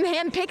their own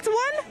hand-picked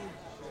one?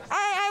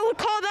 I would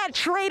call that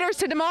traitors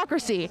to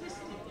democracy.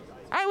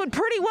 I would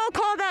pretty well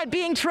call that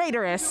being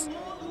traitorous.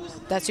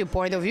 That's your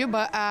point of view,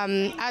 but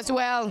as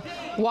well,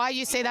 why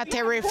you say that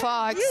Terry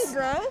Fox? You,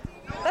 bro.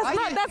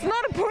 That's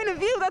not a point of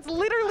view. That's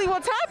literally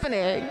what's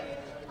happening.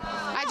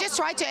 I just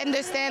try to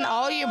understand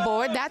all your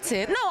board. That's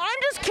it. No,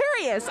 I'm just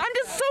curious. I'm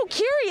just so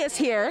curious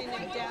here.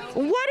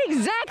 What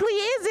exactly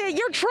is it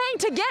you're trying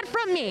to get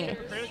from me?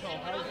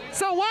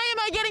 So why am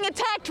I getting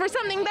attacked for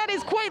something that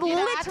is quite Did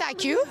I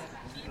attack you?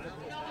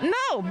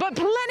 No, but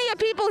plenty of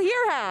people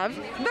here have.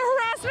 The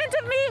harassment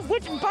of me,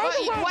 which by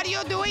the way... What are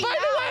you doing by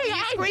now? the way, You're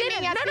I screaming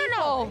didn't. at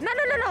No.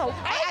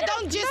 I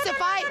don't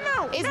justify.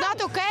 It's not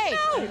okay.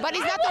 But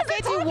it's not okay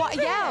to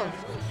yell.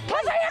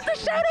 Because I have to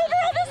shout over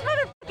all this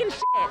motherfucking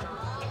shit.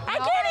 I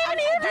can't even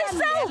hear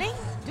myself.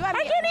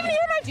 I can't even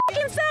hear my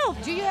fucking self.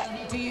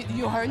 Do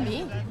you heard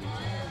me?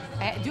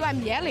 Do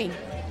I'm yelling?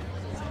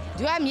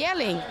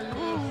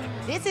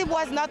 This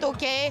was not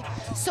okay.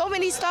 So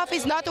many stuff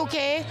is not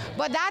okay,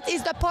 but that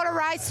is the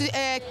polarized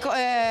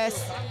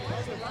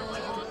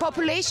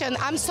population.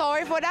 I'm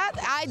sorry for that.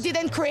 I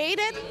didn't create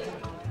it.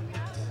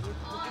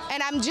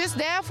 And I'm just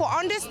there for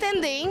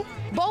understanding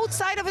both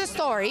sides of the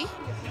story.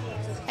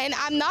 And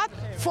I'm not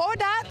for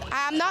that.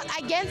 I'm not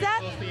against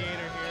that.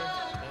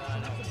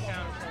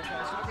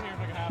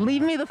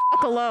 Leave me the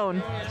fuck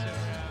alone.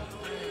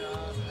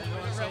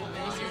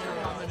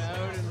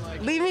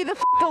 Leave me the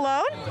fuck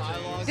alone?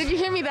 Did you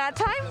hear me that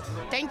time?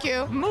 Thank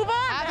you. Move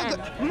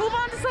on. Move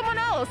on to someone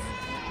else.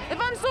 If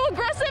I'm so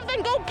aggressive,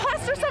 then go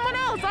pester someone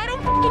else. I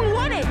don't fucking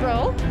want it,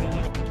 bro.